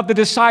fear of the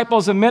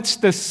disciples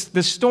amidst the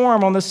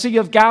storm on the Sea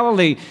of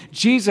Galilee.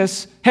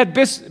 Jesus he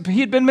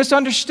had been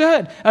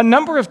misunderstood a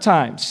number of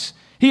times.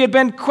 He had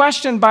been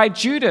questioned by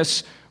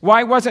Judas.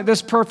 Why wasn't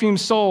this perfume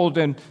sold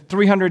and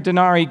 300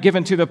 denarii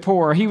given to the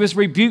poor? He was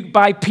rebuked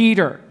by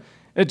Peter.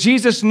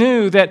 Jesus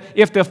knew that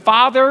if the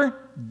Father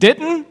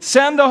didn't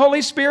send the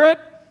Holy Spirit,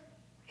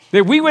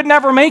 that we would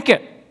never make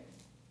it.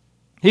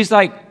 He's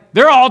like,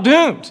 they're all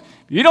doomed.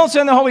 If you don't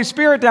send the Holy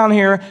Spirit down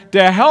here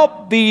to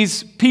help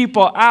these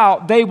people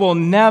out, they will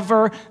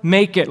never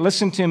make it.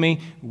 Listen to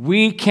me.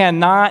 We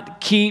cannot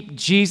keep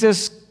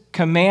Jesus'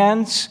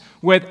 commands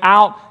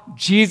without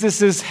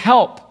Jesus'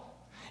 help.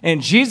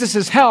 And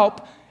Jesus'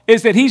 help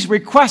is that he's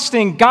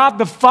requesting God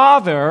the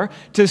Father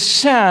to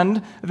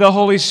send the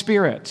Holy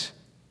Spirit.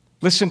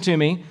 Listen to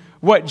me.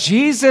 What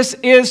Jesus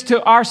is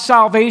to our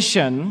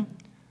salvation,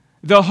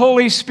 the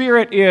Holy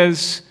Spirit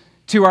is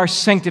to our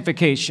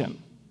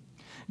sanctification.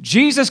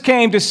 Jesus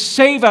came to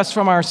save us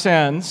from our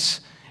sins,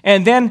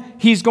 and then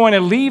he's going to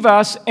leave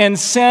us and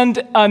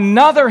send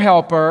another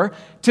helper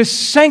to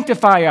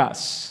sanctify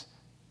us.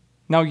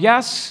 Now,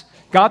 yes,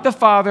 God the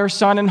Father,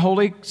 Son, and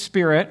Holy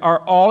Spirit are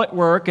all at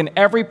work in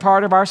every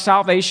part of our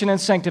salvation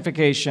and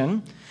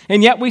sanctification.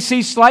 And yet we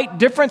see slight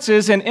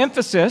differences in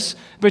emphasis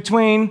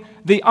between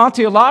the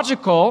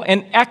ontological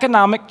and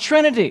economic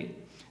Trinity.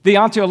 The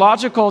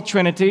ontological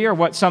Trinity, or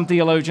what some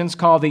theologians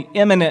call the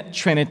immanent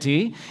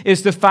Trinity,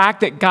 is the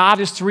fact that God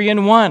is three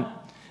in one.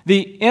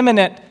 The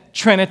immanent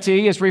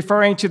Trinity is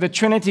referring to the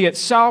Trinity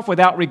itself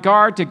without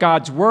regard to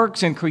God's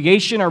works in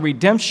creation or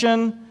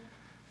redemption.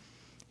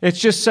 It's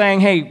just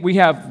saying, hey, we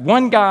have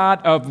one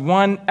God of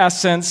one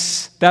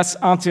essence. That's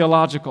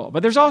ontological.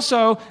 But there's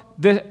also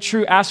the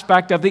true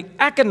aspect of the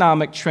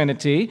economic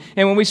Trinity.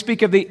 And when we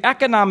speak of the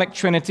economic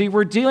Trinity,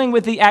 we're dealing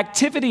with the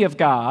activity of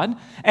God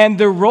and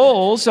the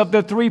roles of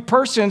the three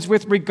persons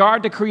with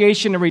regard to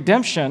creation and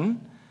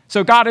redemption.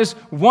 So God is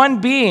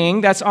one being,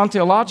 that's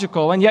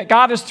ontological, and yet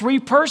God is three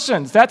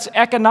persons. That's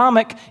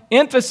economic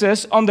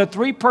emphasis on the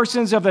three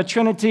persons of the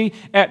Trinity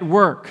at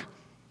work.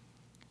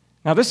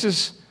 Now, this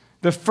is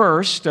the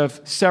first of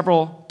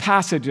several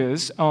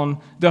passages on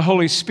the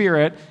Holy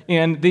Spirit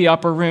in the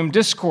Upper Room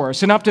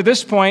Discourse. And up to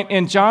this point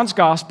in John's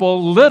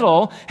Gospel,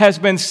 little has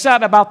been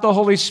said about the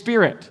Holy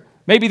Spirit.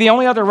 Maybe the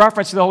only other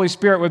reference to the Holy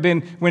Spirit would have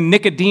been when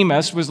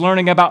Nicodemus was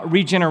learning about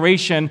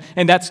regeneration,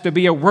 and that's to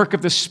be a work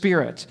of the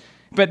Spirit.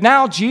 But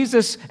now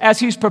Jesus, as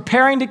he's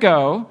preparing to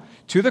go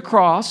to the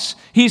cross,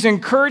 he's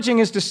encouraging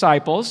his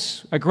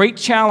disciples, a great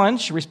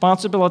challenge,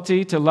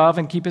 responsibility to love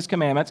and keep his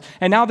commandments,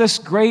 and now this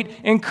great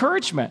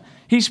encouragement.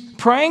 He's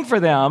praying for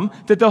them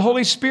that the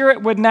Holy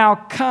Spirit would now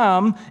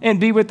come and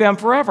be with them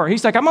forever.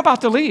 He's like, I'm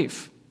about to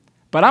leave,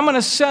 but I'm going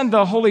to send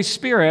the Holy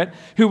Spirit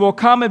who will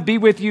come and be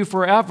with you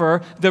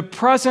forever. The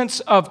presence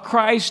of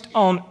Christ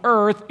on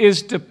earth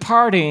is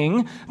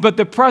departing, but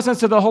the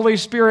presence of the Holy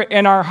Spirit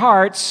in our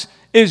hearts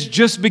is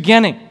just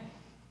beginning.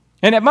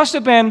 And it must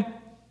have been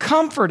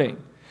comforting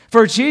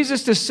for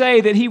Jesus to say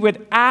that he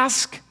would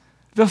ask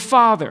the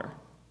Father.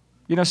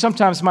 You know,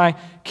 sometimes my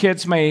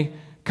kids may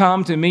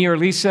come to me or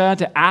Lisa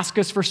to ask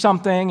us for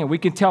something, and we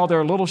can tell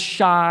they're a little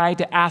shy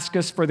to ask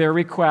us for their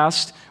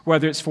request,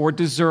 whether it's for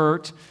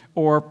dessert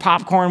or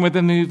popcorn with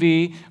a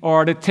movie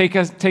or to take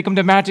them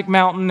to Magic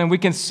Mountain, and we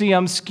can see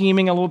them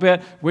scheming a little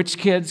bit. Which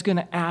kid's going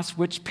to ask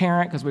which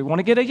parent? Because we want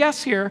to get a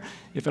yes here,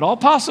 if at all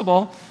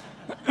possible.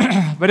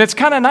 But it's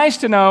kind of nice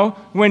to know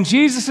when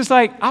Jesus is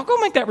like, I'll go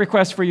make that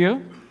request for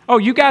you. Oh,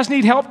 you guys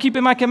need help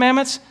keeping my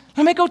commandments?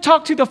 Let me go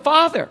talk to the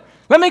Father.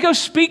 Let me go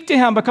speak to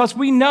him, because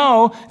we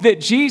know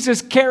that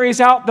Jesus carries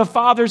out the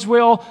Father's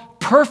will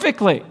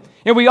perfectly.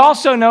 And we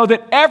also know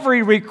that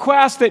every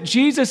request that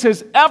Jesus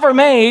has ever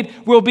made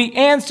will be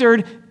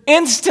answered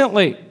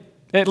instantly,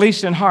 at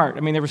least in heart.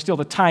 I mean, there was still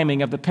the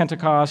timing of the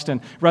Pentecost and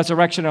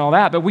resurrection and all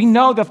that, but we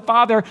know the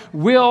Father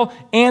will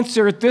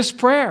answer this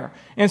prayer.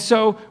 And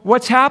so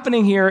what's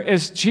happening here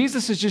is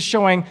Jesus is just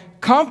showing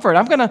comfort.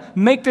 I'm going to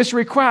make this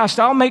request.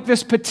 I'll make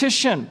this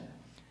petition.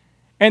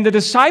 And the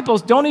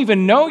disciples don't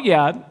even know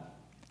yet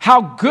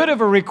how good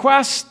of a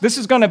request this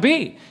is going to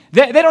be.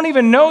 They don't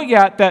even know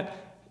yet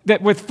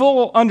that with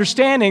full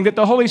understanding that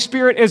the Holy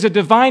Spirit is a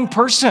divine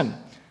person.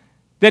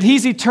 that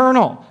He's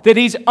eternal, that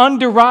He's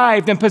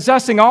underived and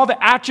possessing all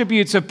the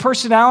attributes of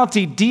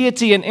personality,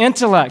 deity, and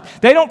intellect.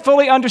 They don't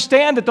fully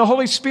understand that the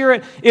Holy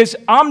Spirit is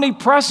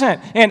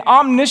omnipresent and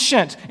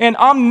omniscient and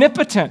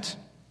omnipotent.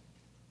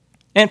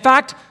 In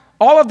fact,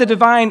 all of the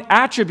divine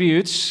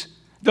attributes,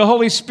 the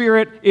Holy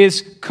Spirit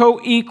is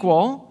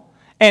co-equal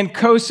and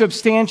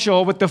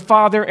co-substantial with the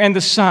Father and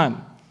the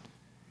Son.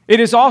 It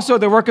is also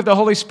the work of the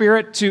Holy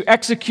Spirit to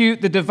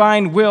execute the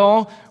divine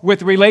will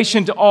with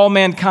relation to all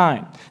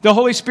mankind. The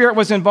Holy Spirit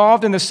was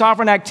involved in the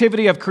sovereign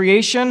activity of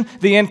creation,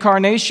 the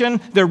incarnation,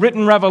 the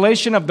written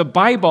revelation of the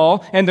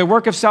Bible, and the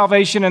work of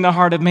salvation in the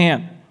heart of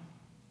man.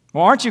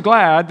 Well, aren't you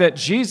glad that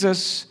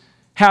Jesus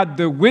had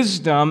the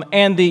wisdom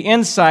and the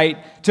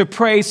insight to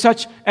pray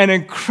such an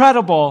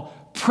incredible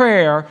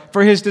prayer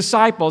for His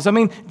disciples? I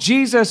mean,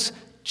 Jesus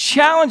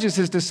challenges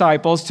His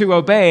disciples to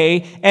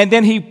obey, and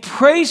then He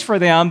prays for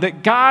them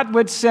that God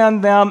would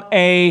send them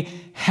a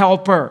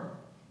helper.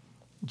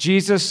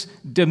 Jesus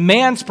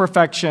demands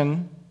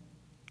perfection,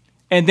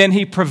 and then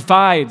He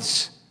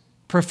provides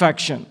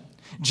perfection.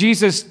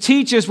 Jesus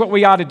teaches what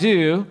we ought to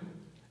do,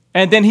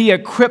 and then He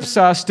equips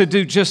us to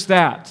do just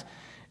that.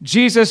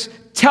 Jesus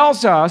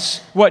tells us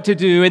what to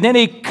do, and then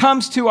He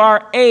comes to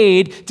our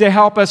aid to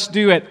help us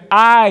do it.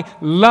 I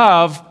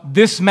love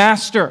this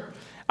Master.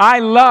 I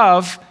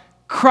love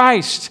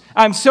Christ.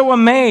 I'm so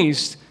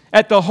amazed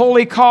at the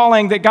holy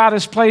calling that God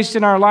has placed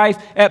in our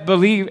life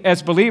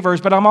as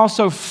believers, but I'm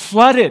also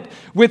flooded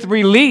with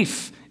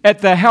relief at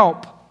the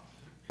help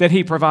that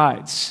He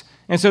provides.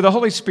 And so the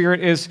Holy Spirit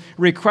is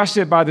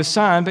requested by the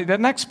Son, but the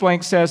next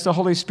blank says the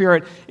Holy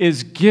Spirit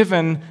is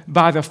given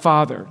by the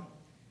Father.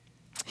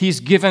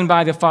 He's given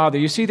by the Father.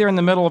 You see there in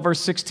the middle of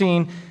verse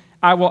 16,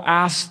 I will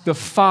ask the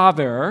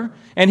Father,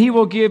 and He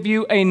will give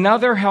you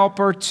another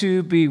helper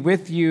to be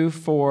with you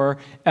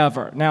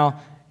forever. Now,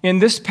 in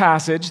this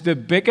passage, the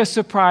biggest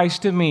surprise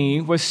to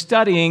me was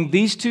studying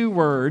these two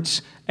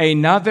words,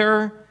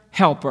 another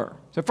helper.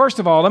 So first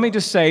of all, let me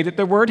just say that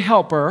the word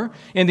helper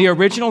in the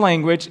original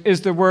language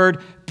is the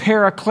word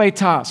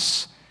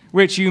parakletos,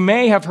 which you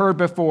may have heard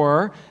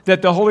before,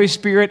 that the Holy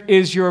Spirit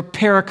is your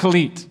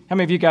paraclete. How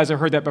many of you guys have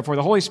heard that before?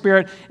 The Holy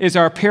Spirit is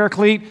our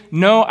paraclete.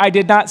 No, I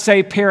did not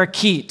say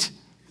parakeet,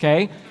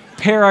 okay?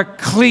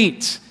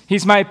 Paraclete.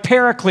 He's my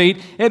paraclete.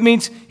 It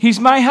means He's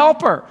my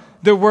helper.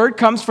 The word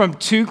comes from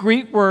two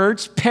Greek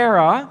words,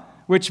 para,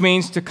 which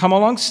means to come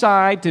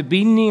alongside, to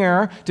be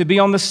near, to be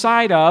on the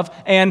side of,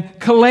 and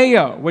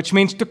kaleo, which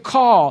means to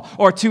call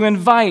or to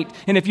invite.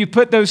 And if you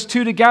put those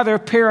two together,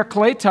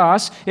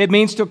 parakletos, it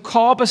means to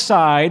call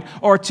beside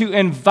or to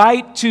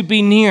invite to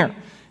be near.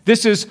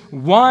 This is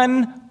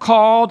one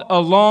called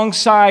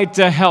alongside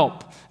to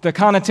help. The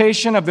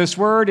connotation of this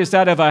word is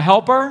that of a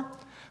helper,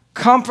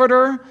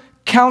 comforter,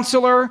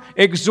 counselor,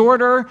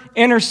 exhorter,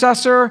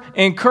 intercessor,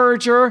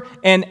 encourager,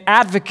 and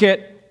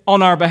advocate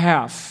on our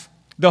behalf.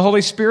 The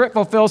Holy Spirit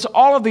fulfills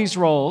all of these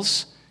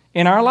roles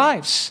in our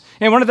lives.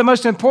 And one of the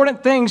most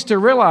important things to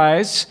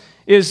realize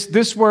is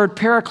this word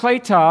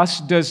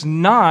parakletos does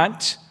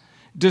not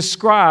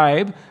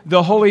describe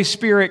the Holy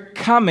Spirit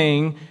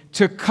coming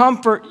to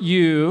comfort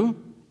you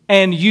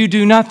and you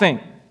do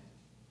nothing.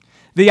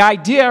 The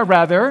idea,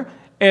 rather,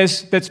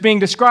 that's being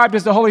described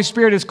as the Holy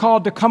Spirit is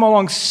called to come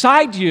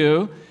alongside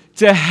you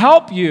to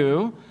help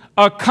you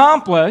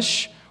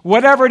accomplish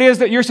whatever it is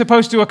that you're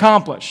supposed to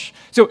accomplish.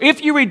 So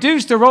if you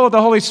reduce the role of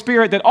the Holy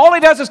Spirit, that all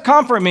He does is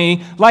comfort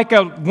me like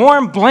a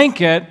warm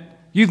blanket,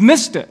 you've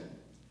missed it.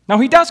 Now,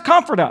 He does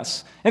comfort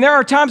us. And there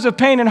are times of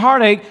pain and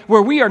heartache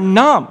where we are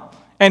numb,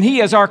 and He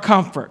is our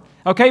comfort.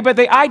 Okay, but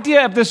the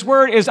idea of this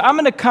word is I'm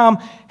going to come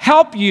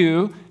help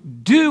you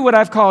do what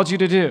I've called you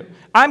to do.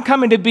 I'm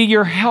coming to be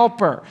your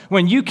helper.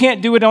 When you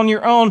can't do it on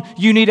your own,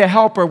 you need a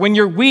helper. When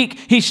you're weak,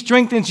 He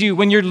strengthens you.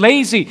 When you're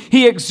lazy,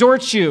 He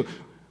exhorts you.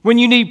 When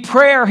you need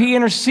prayer, He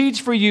intercedes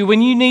for you.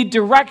 When you need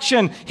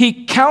direction,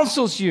 He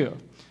counsels you.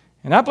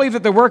 And I believe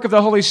that the work of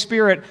the Holy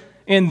Spirit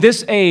in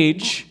this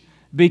age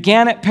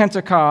began at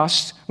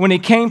Pentecost when He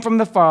came from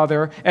the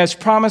Father as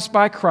promised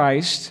by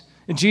Christ.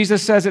 And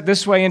Jesus says it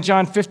this way in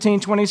John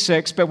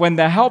 15:26, but when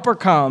the Helper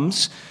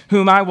comes,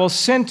 whom I will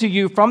send to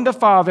you from the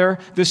Father,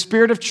 the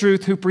Spirit of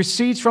truth who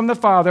proceeds from the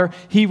Father,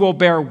 He will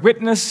bear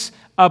witness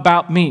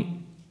about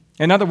me.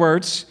 In other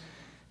words,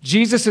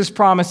 Jesus is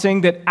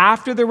promising that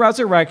after the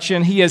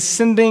resurrection, He is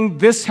sending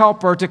this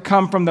Helper to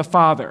come from the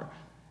Father.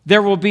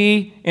 There will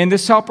be, in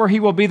this Helper, He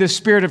will be the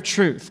Spirit of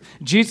truth.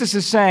 Jesus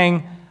is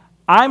saying,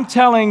 I'm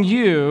telling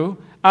you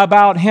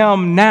about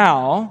Him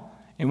now,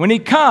 and when He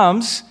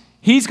comes,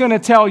 He's going to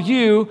tell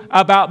you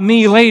about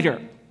me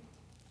later.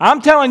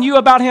 I'm telling you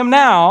about Him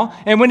now,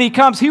 and when He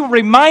comes, He will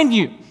remind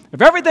you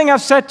of everything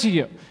I've said to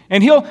you,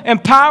 and He'll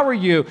empower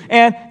you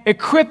and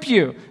equip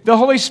you. The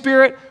Holy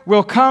Spirit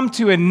will come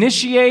to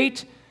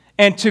initiate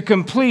and to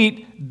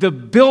complete the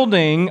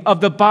building of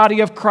the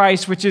body of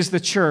Christ, which is the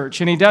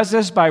church. And He does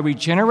this by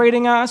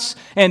regenerating us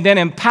and then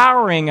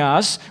empowering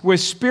us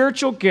with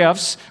spiritual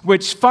gifts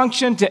which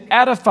function to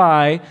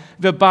edify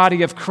the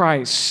body of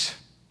Christ.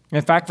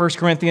 In fact, 1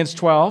 Corinthians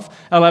 12,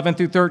 11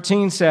 through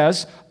 13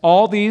 says,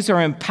 all these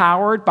are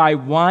empowered by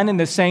one and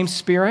the same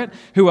Spirit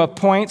who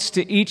appoints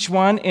to each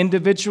one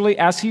individually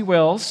as he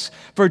wills.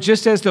 For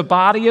just as the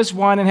body is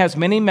one and has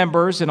many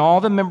members, and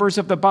all the members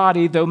of the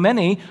body, though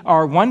many,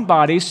 are one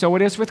body, so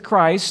it is with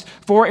Christ.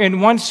 For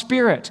in one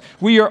Spirit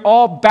we are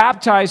all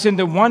baptized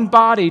into one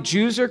body,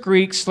 Jews or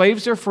Greeks,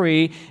 slaves or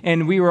free,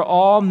 and we were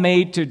all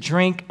made to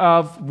drink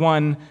of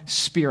one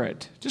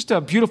Spirit. Just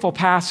a beautiful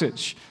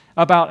passage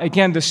about,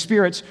 again, the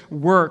Spirit's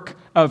work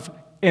of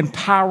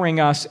empowering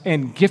us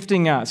and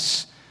gifting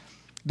us.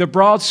 The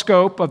broad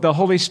scope of the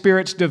Holy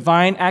Spirit's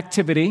divine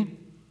activity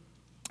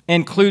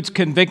includes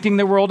convicting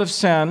the world of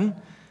sin.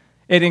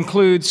 It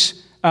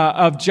includes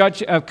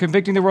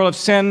convicting the world of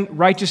sin,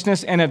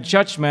 righteousness, and of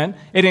judgment.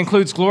 It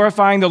includes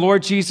glorifying the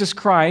Lord Jesus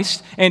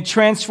Christ and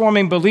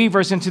transforming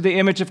believers into the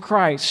image of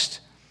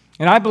Christ.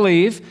 And I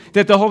believe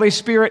that the Holy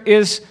Spirit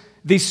is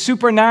the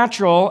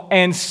supernatural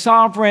and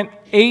sovereign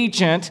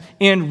agent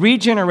in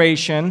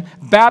regeneration,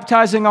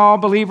 baptizing all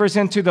believers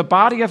into the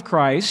body of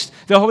Christ.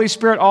 The Holy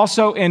Spirit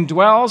also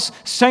indwells,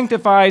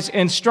 sanctifies,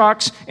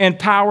 instructs,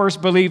 empowers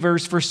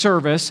believers for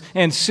service,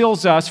 and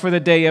seals us for the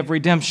day of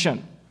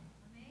redemption.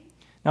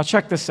 Now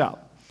check this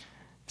out.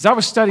 As I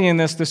was studying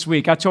this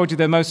week, I told you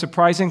the most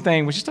surprising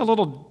thing was just a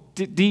little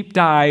deep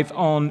dive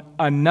on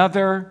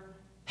another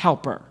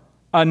helper.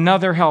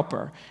 Another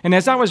helper. And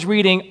as I was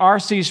reading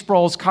R.C.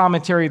 Sproul's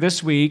commentary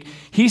this week,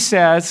 he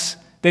says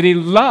that he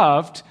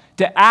loved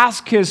to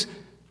ask his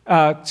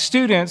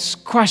students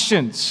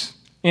questions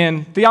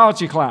in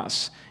theology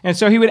class. And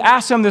so he would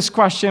ask them this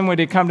question when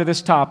they come to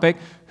this topic: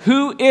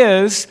 who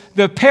is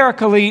the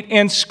Paraclete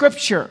in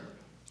Scripture?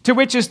 To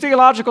which his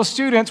theological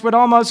students would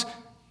almost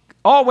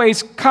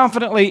always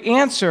confidently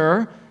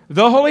answer,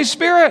 the Holy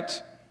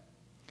Spirit.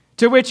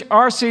 To which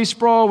R.C.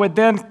 Sproul would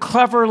then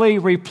cleverly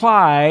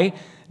reply,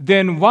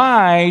 then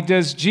why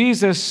does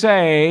Jesus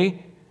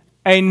say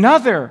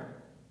another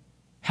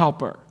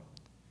helper?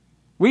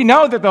 We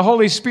know that the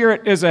Holy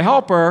Spirit is a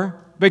helper,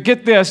 but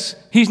get this,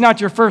 he's not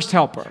your first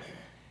helper.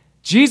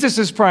 Jesus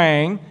is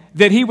praying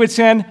that he would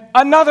send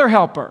another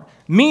helper,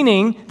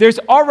 meaning there's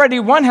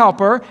already one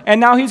helper, and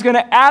now he's going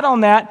to add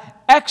on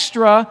that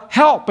extra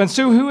help. And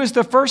so who is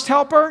the first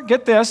helper?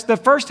 Get this, the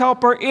first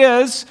helper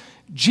is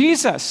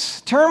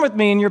Jesus. Turn with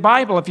me in your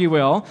Bible, if you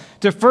will,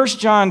 to 1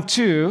 John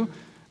 2,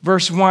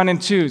 verse 1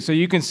 and 2, so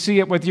you can see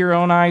it with your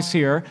own eyes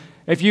here.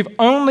 If you've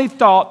only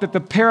thought that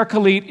the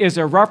Paraclete is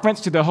a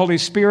reference to the Holy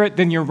Spirit,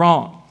 then you're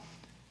wrong.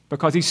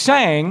 Because he's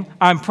saying,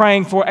 I'm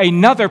praying for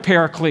another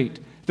Paraclete.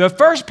 The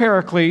first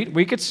Paraclete,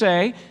 we could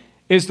say,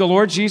 is the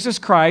Lord Jesus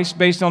Christ,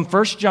 based on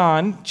 1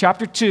 John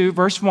chapter 2,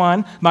 verse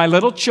 1. My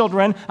little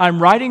children,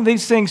 I'm writing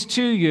these things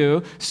to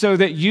you so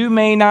that you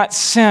may not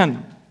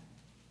sin.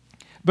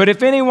 But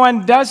if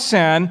anyone does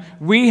sin,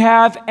 we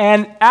have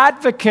an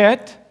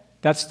advocate,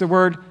 that's the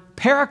word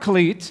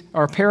Paraclete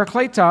or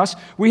Parakletos,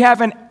 we have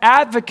an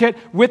advocate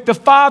with the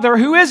Father.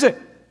 Who is it?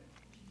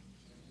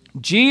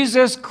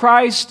 Jesus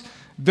Christ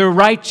the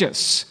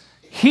righteous.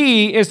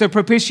 He is the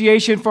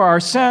propitiation for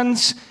our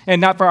sins, and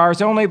not for ours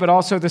only, but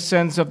also the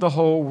sins of the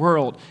whole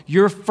world.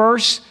 Your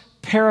first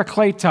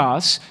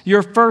Parakletos,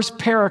 your first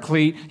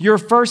Paraclete, your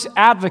first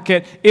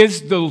advocate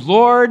is the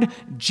Lord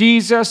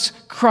Jesus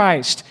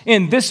Christ.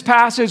 In this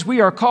passage, we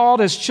are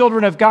called as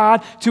children of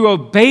God to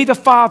obey the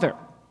Father.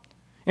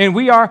 And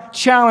we are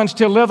challenged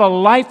to live a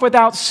life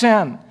without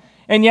sin.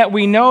 And yet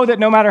we know that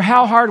no matter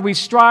how hard we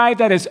strive,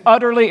 that is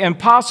utterly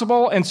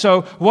impossible. And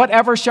so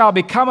whatever shall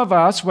become of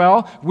us,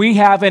 well, we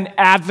have an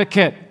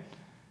advocate.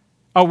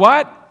 A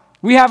what?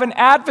 We have an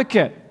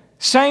advocate.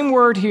 Same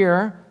word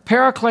here,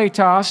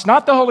 Parakletos,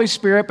 not the Holy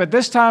Spirit, but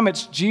this time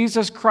it's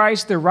Jesus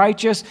Christ the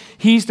righteous.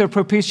 He's the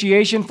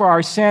propitiation for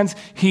our sins.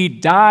 He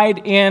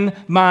died in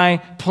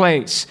my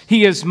place.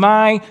 He is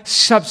my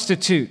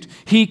substitute.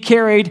 He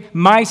carried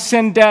my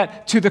sin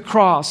debt to the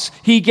cross.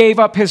 He gave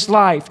up his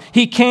life.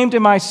 He came to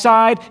my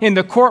side in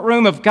the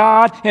courtroom of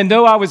God, and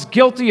though I was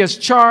guilty as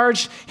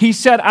charged, he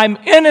said, I'm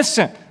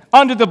innocent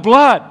under the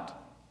blood.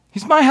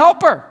 He's my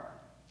helper.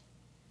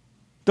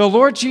 The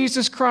Lord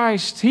Jesus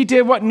Christ, he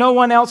did what no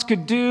one else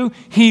could do.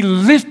 He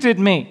lifted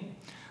me.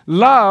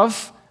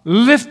 Love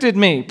lifted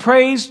me.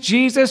 Praise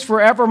Jesus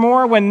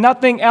forevermore when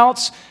nothing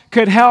else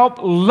could help.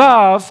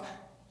 Love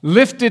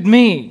lifted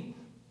me.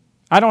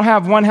 I don't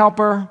have one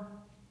helper.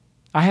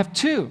 I have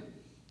two.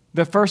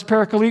 The first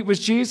Paraclete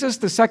was Jesus.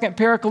 The second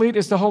Paraclete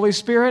is the Holy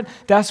Spirit.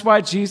 That's why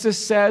Jesus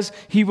says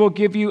he will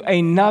give you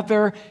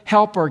another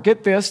helper.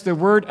 Get this, the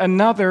word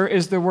another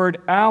is the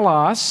word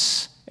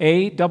allos,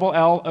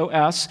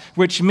 A-L-L-O-S,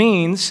 which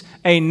means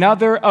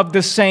another of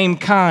the same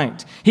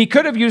kind. He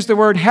could have used the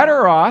word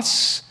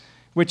heteros,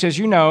 which, as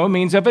you know,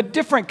 means of a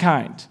different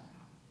kind.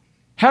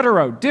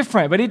 Hetero,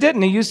 different, but he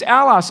didn't. He used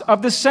allos,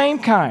 of the same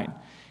kind.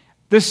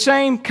 The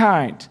same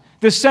kind,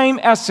 the same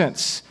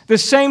essence, the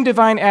same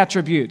divine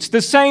attributes,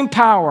 the same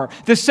power,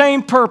 the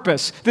same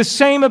purpose, the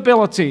same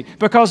ability,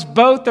 because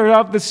both are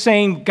of the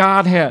same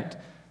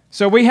Godhead.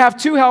 So we have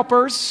two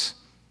helpers,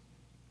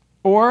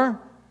 or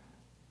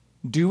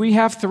do we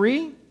have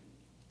three?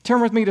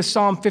 Turn with me to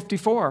Psalm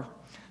 54.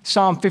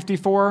 Psalm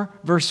 54,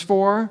 verse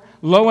 4.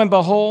 Lo and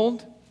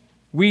behold,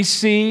 we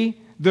see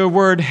the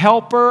word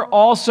helper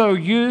also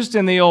used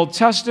in the Old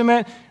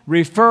Testament,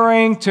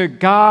 referring to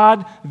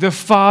God the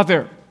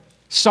Father.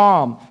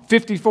 Psalm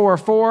 54,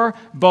 4.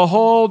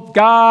 Behold,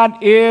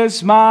 God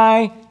is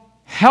my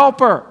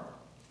helper.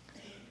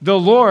 The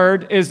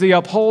Lord is the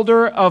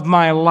upholder of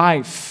my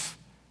life.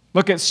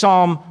 Look at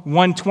Psalm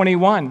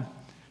 121.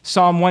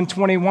 Psalm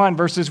 121,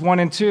 verses 1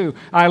 and 2.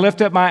 I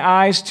lift up my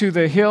eyes to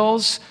the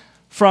hills.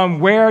 From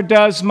where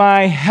does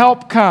my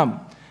help come?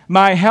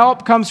 My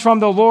help comes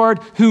from the Lord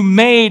who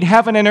made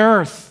heaven and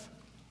earth.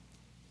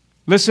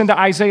 Listen to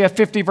Isaiah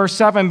 50, verse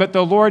 7. But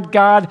the Lord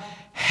God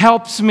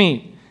helps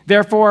me.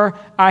 Therefore,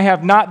 I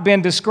have not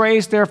been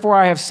disgraced. Therefore,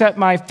 I have set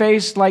my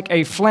face like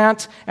a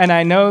flint, and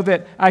I know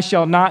that I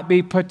shall not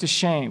be put to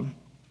shame.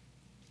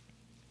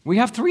 We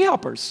have three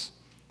helpers: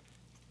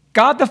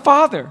 God the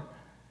Father,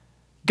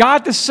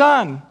 God the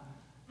Son,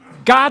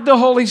 God the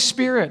Holy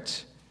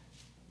Spirit.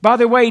 By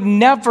the way,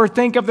 never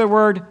think of the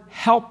word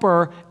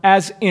helper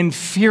as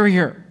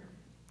inferior.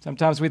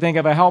 Sometimes we think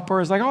of a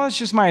helper as like, oh, it's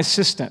just my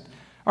assistant.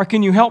 Or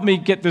can you help me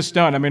get this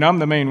done? I mean, I'm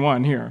the main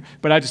one here,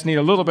 but I just need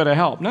a little bit of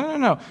help.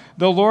 No.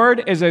 The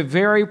Lord is a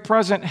very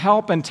present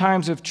help in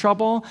times of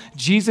trouble.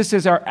 Jesus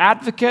is our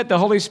advocate. The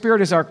Holy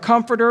Spirit is our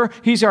comforter.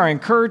 He's our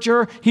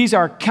encourager. He's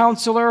our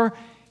counselor.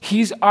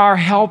 He's our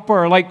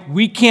helper. Like,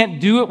 we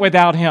can't do it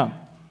without him.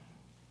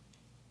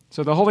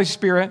 So the Holy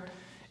Spirit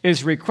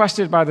is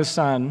requested by the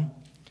Son.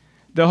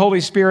 The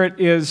Holy Spirit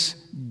is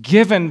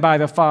given by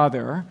the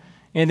Father.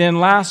 And then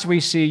last we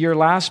see, your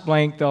last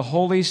blank, the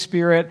Holy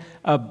Spirit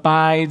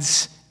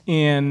abides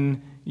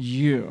in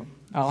you.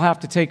 I'll have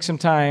to take some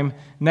time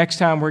next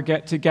time we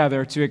get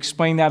together to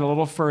explain that a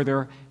little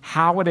further,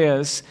 how it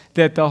is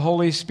that the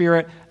Holy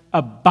Spirit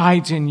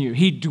abides in you.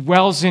 He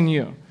dwells in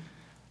you.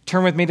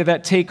 Turn with me to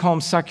that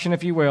take-home section,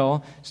 if you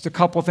will. Just a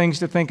couple things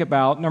to think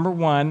about. Number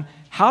one,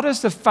 how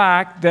does the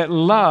fact that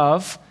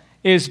love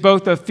is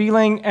both a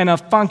feeling and a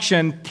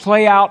function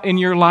play out in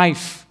your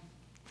life?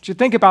 Would you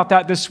think about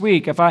that this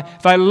week? If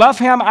I love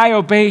him, I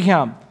obey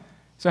him.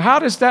 So how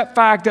does that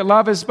fact that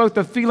love is both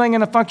a feeling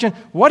and a function,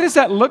 what does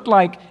that look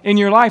like in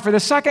your life? Or the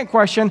second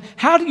question,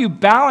 how do you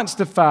balance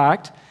the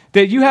fact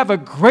that you have a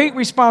great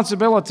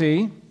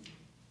responsibility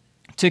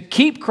to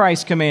keep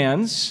Christ's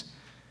commands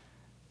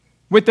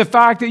with the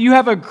fact that you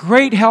have a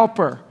great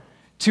helper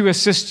to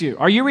assist you?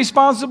 Are you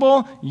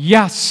responsible?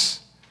 Yes.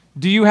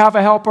 Do you have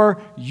a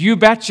helper? You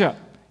betcha.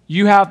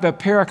 You have the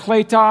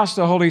Parakletos,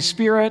 the Holy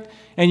Spirit,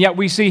 and yet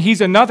we see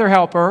he's another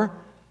helper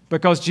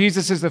because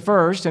Jesus is the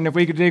first. And if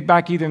we could dig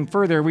back even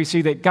further, we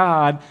see that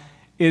God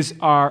is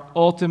our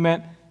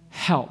ultimate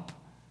help.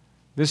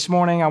 This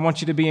morning, I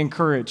want you to be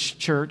encouraged,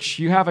 church.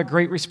 You have a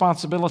great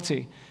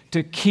responsibility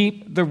to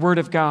keep the Word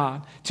of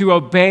God, to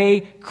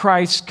obey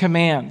Christ's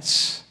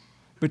commands.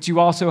 But you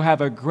also have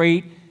a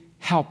great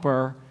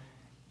helper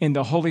in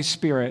the Holy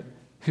Spirit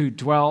who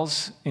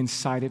dwells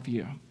inside of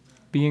you.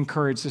 Be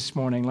encouraged this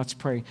morning. Let's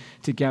pray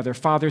together.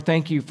 Father,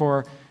 thank you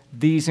for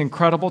these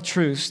incredible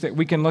truths that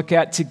we can look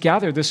at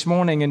together this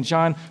morning in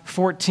John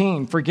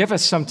 14. Forgive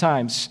us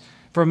sometimes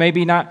for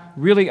maybe not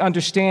really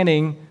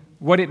understanding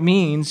what it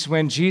means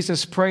when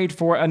Jesus prayed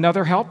for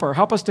another helper.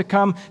 Help us to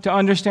come to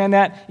understand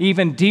that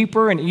even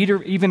deeper and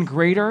even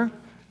greater.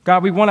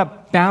 God, we want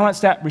to balance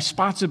that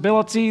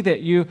responsibility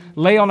that you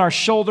lay on our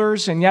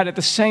shoulders, and yet at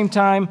the same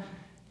time,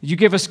 you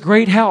give us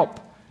great help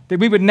that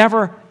we would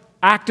never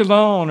act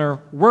alone or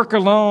work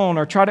alone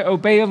or try to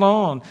obey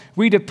alone.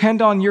 We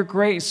depend on your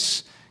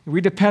grace.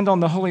 We depend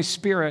on the Holy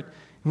Spirit.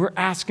 We're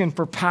asking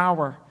for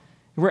power.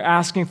 We're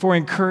asking for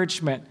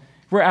encouragement.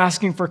 We're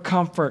asking for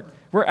comfort.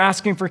 We're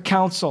asking for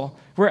counsel.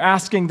 We're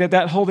asking that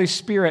that Holy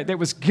Spirit that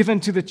was given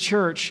to the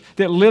church,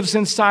 that lives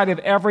inside of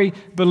every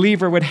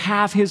believer, would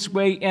have his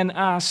way in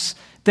us.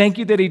 Thank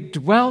you that he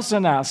dwells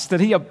in us,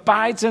 that he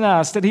abides in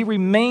us, that he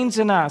remains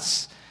in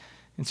us.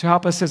 And so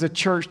help us as a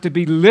church to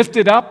be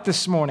lifted up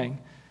this morning,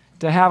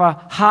 to have a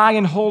high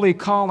and holy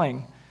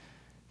calling,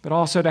 but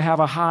also to have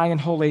a high and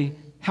holy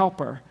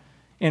helper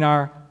in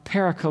our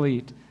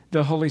Paraclete,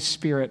 the Holy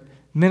Spirit.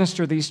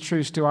 Minister these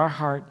truths to our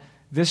heart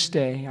this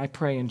day, I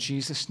pray in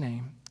Jesus'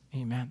 name.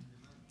 Amen.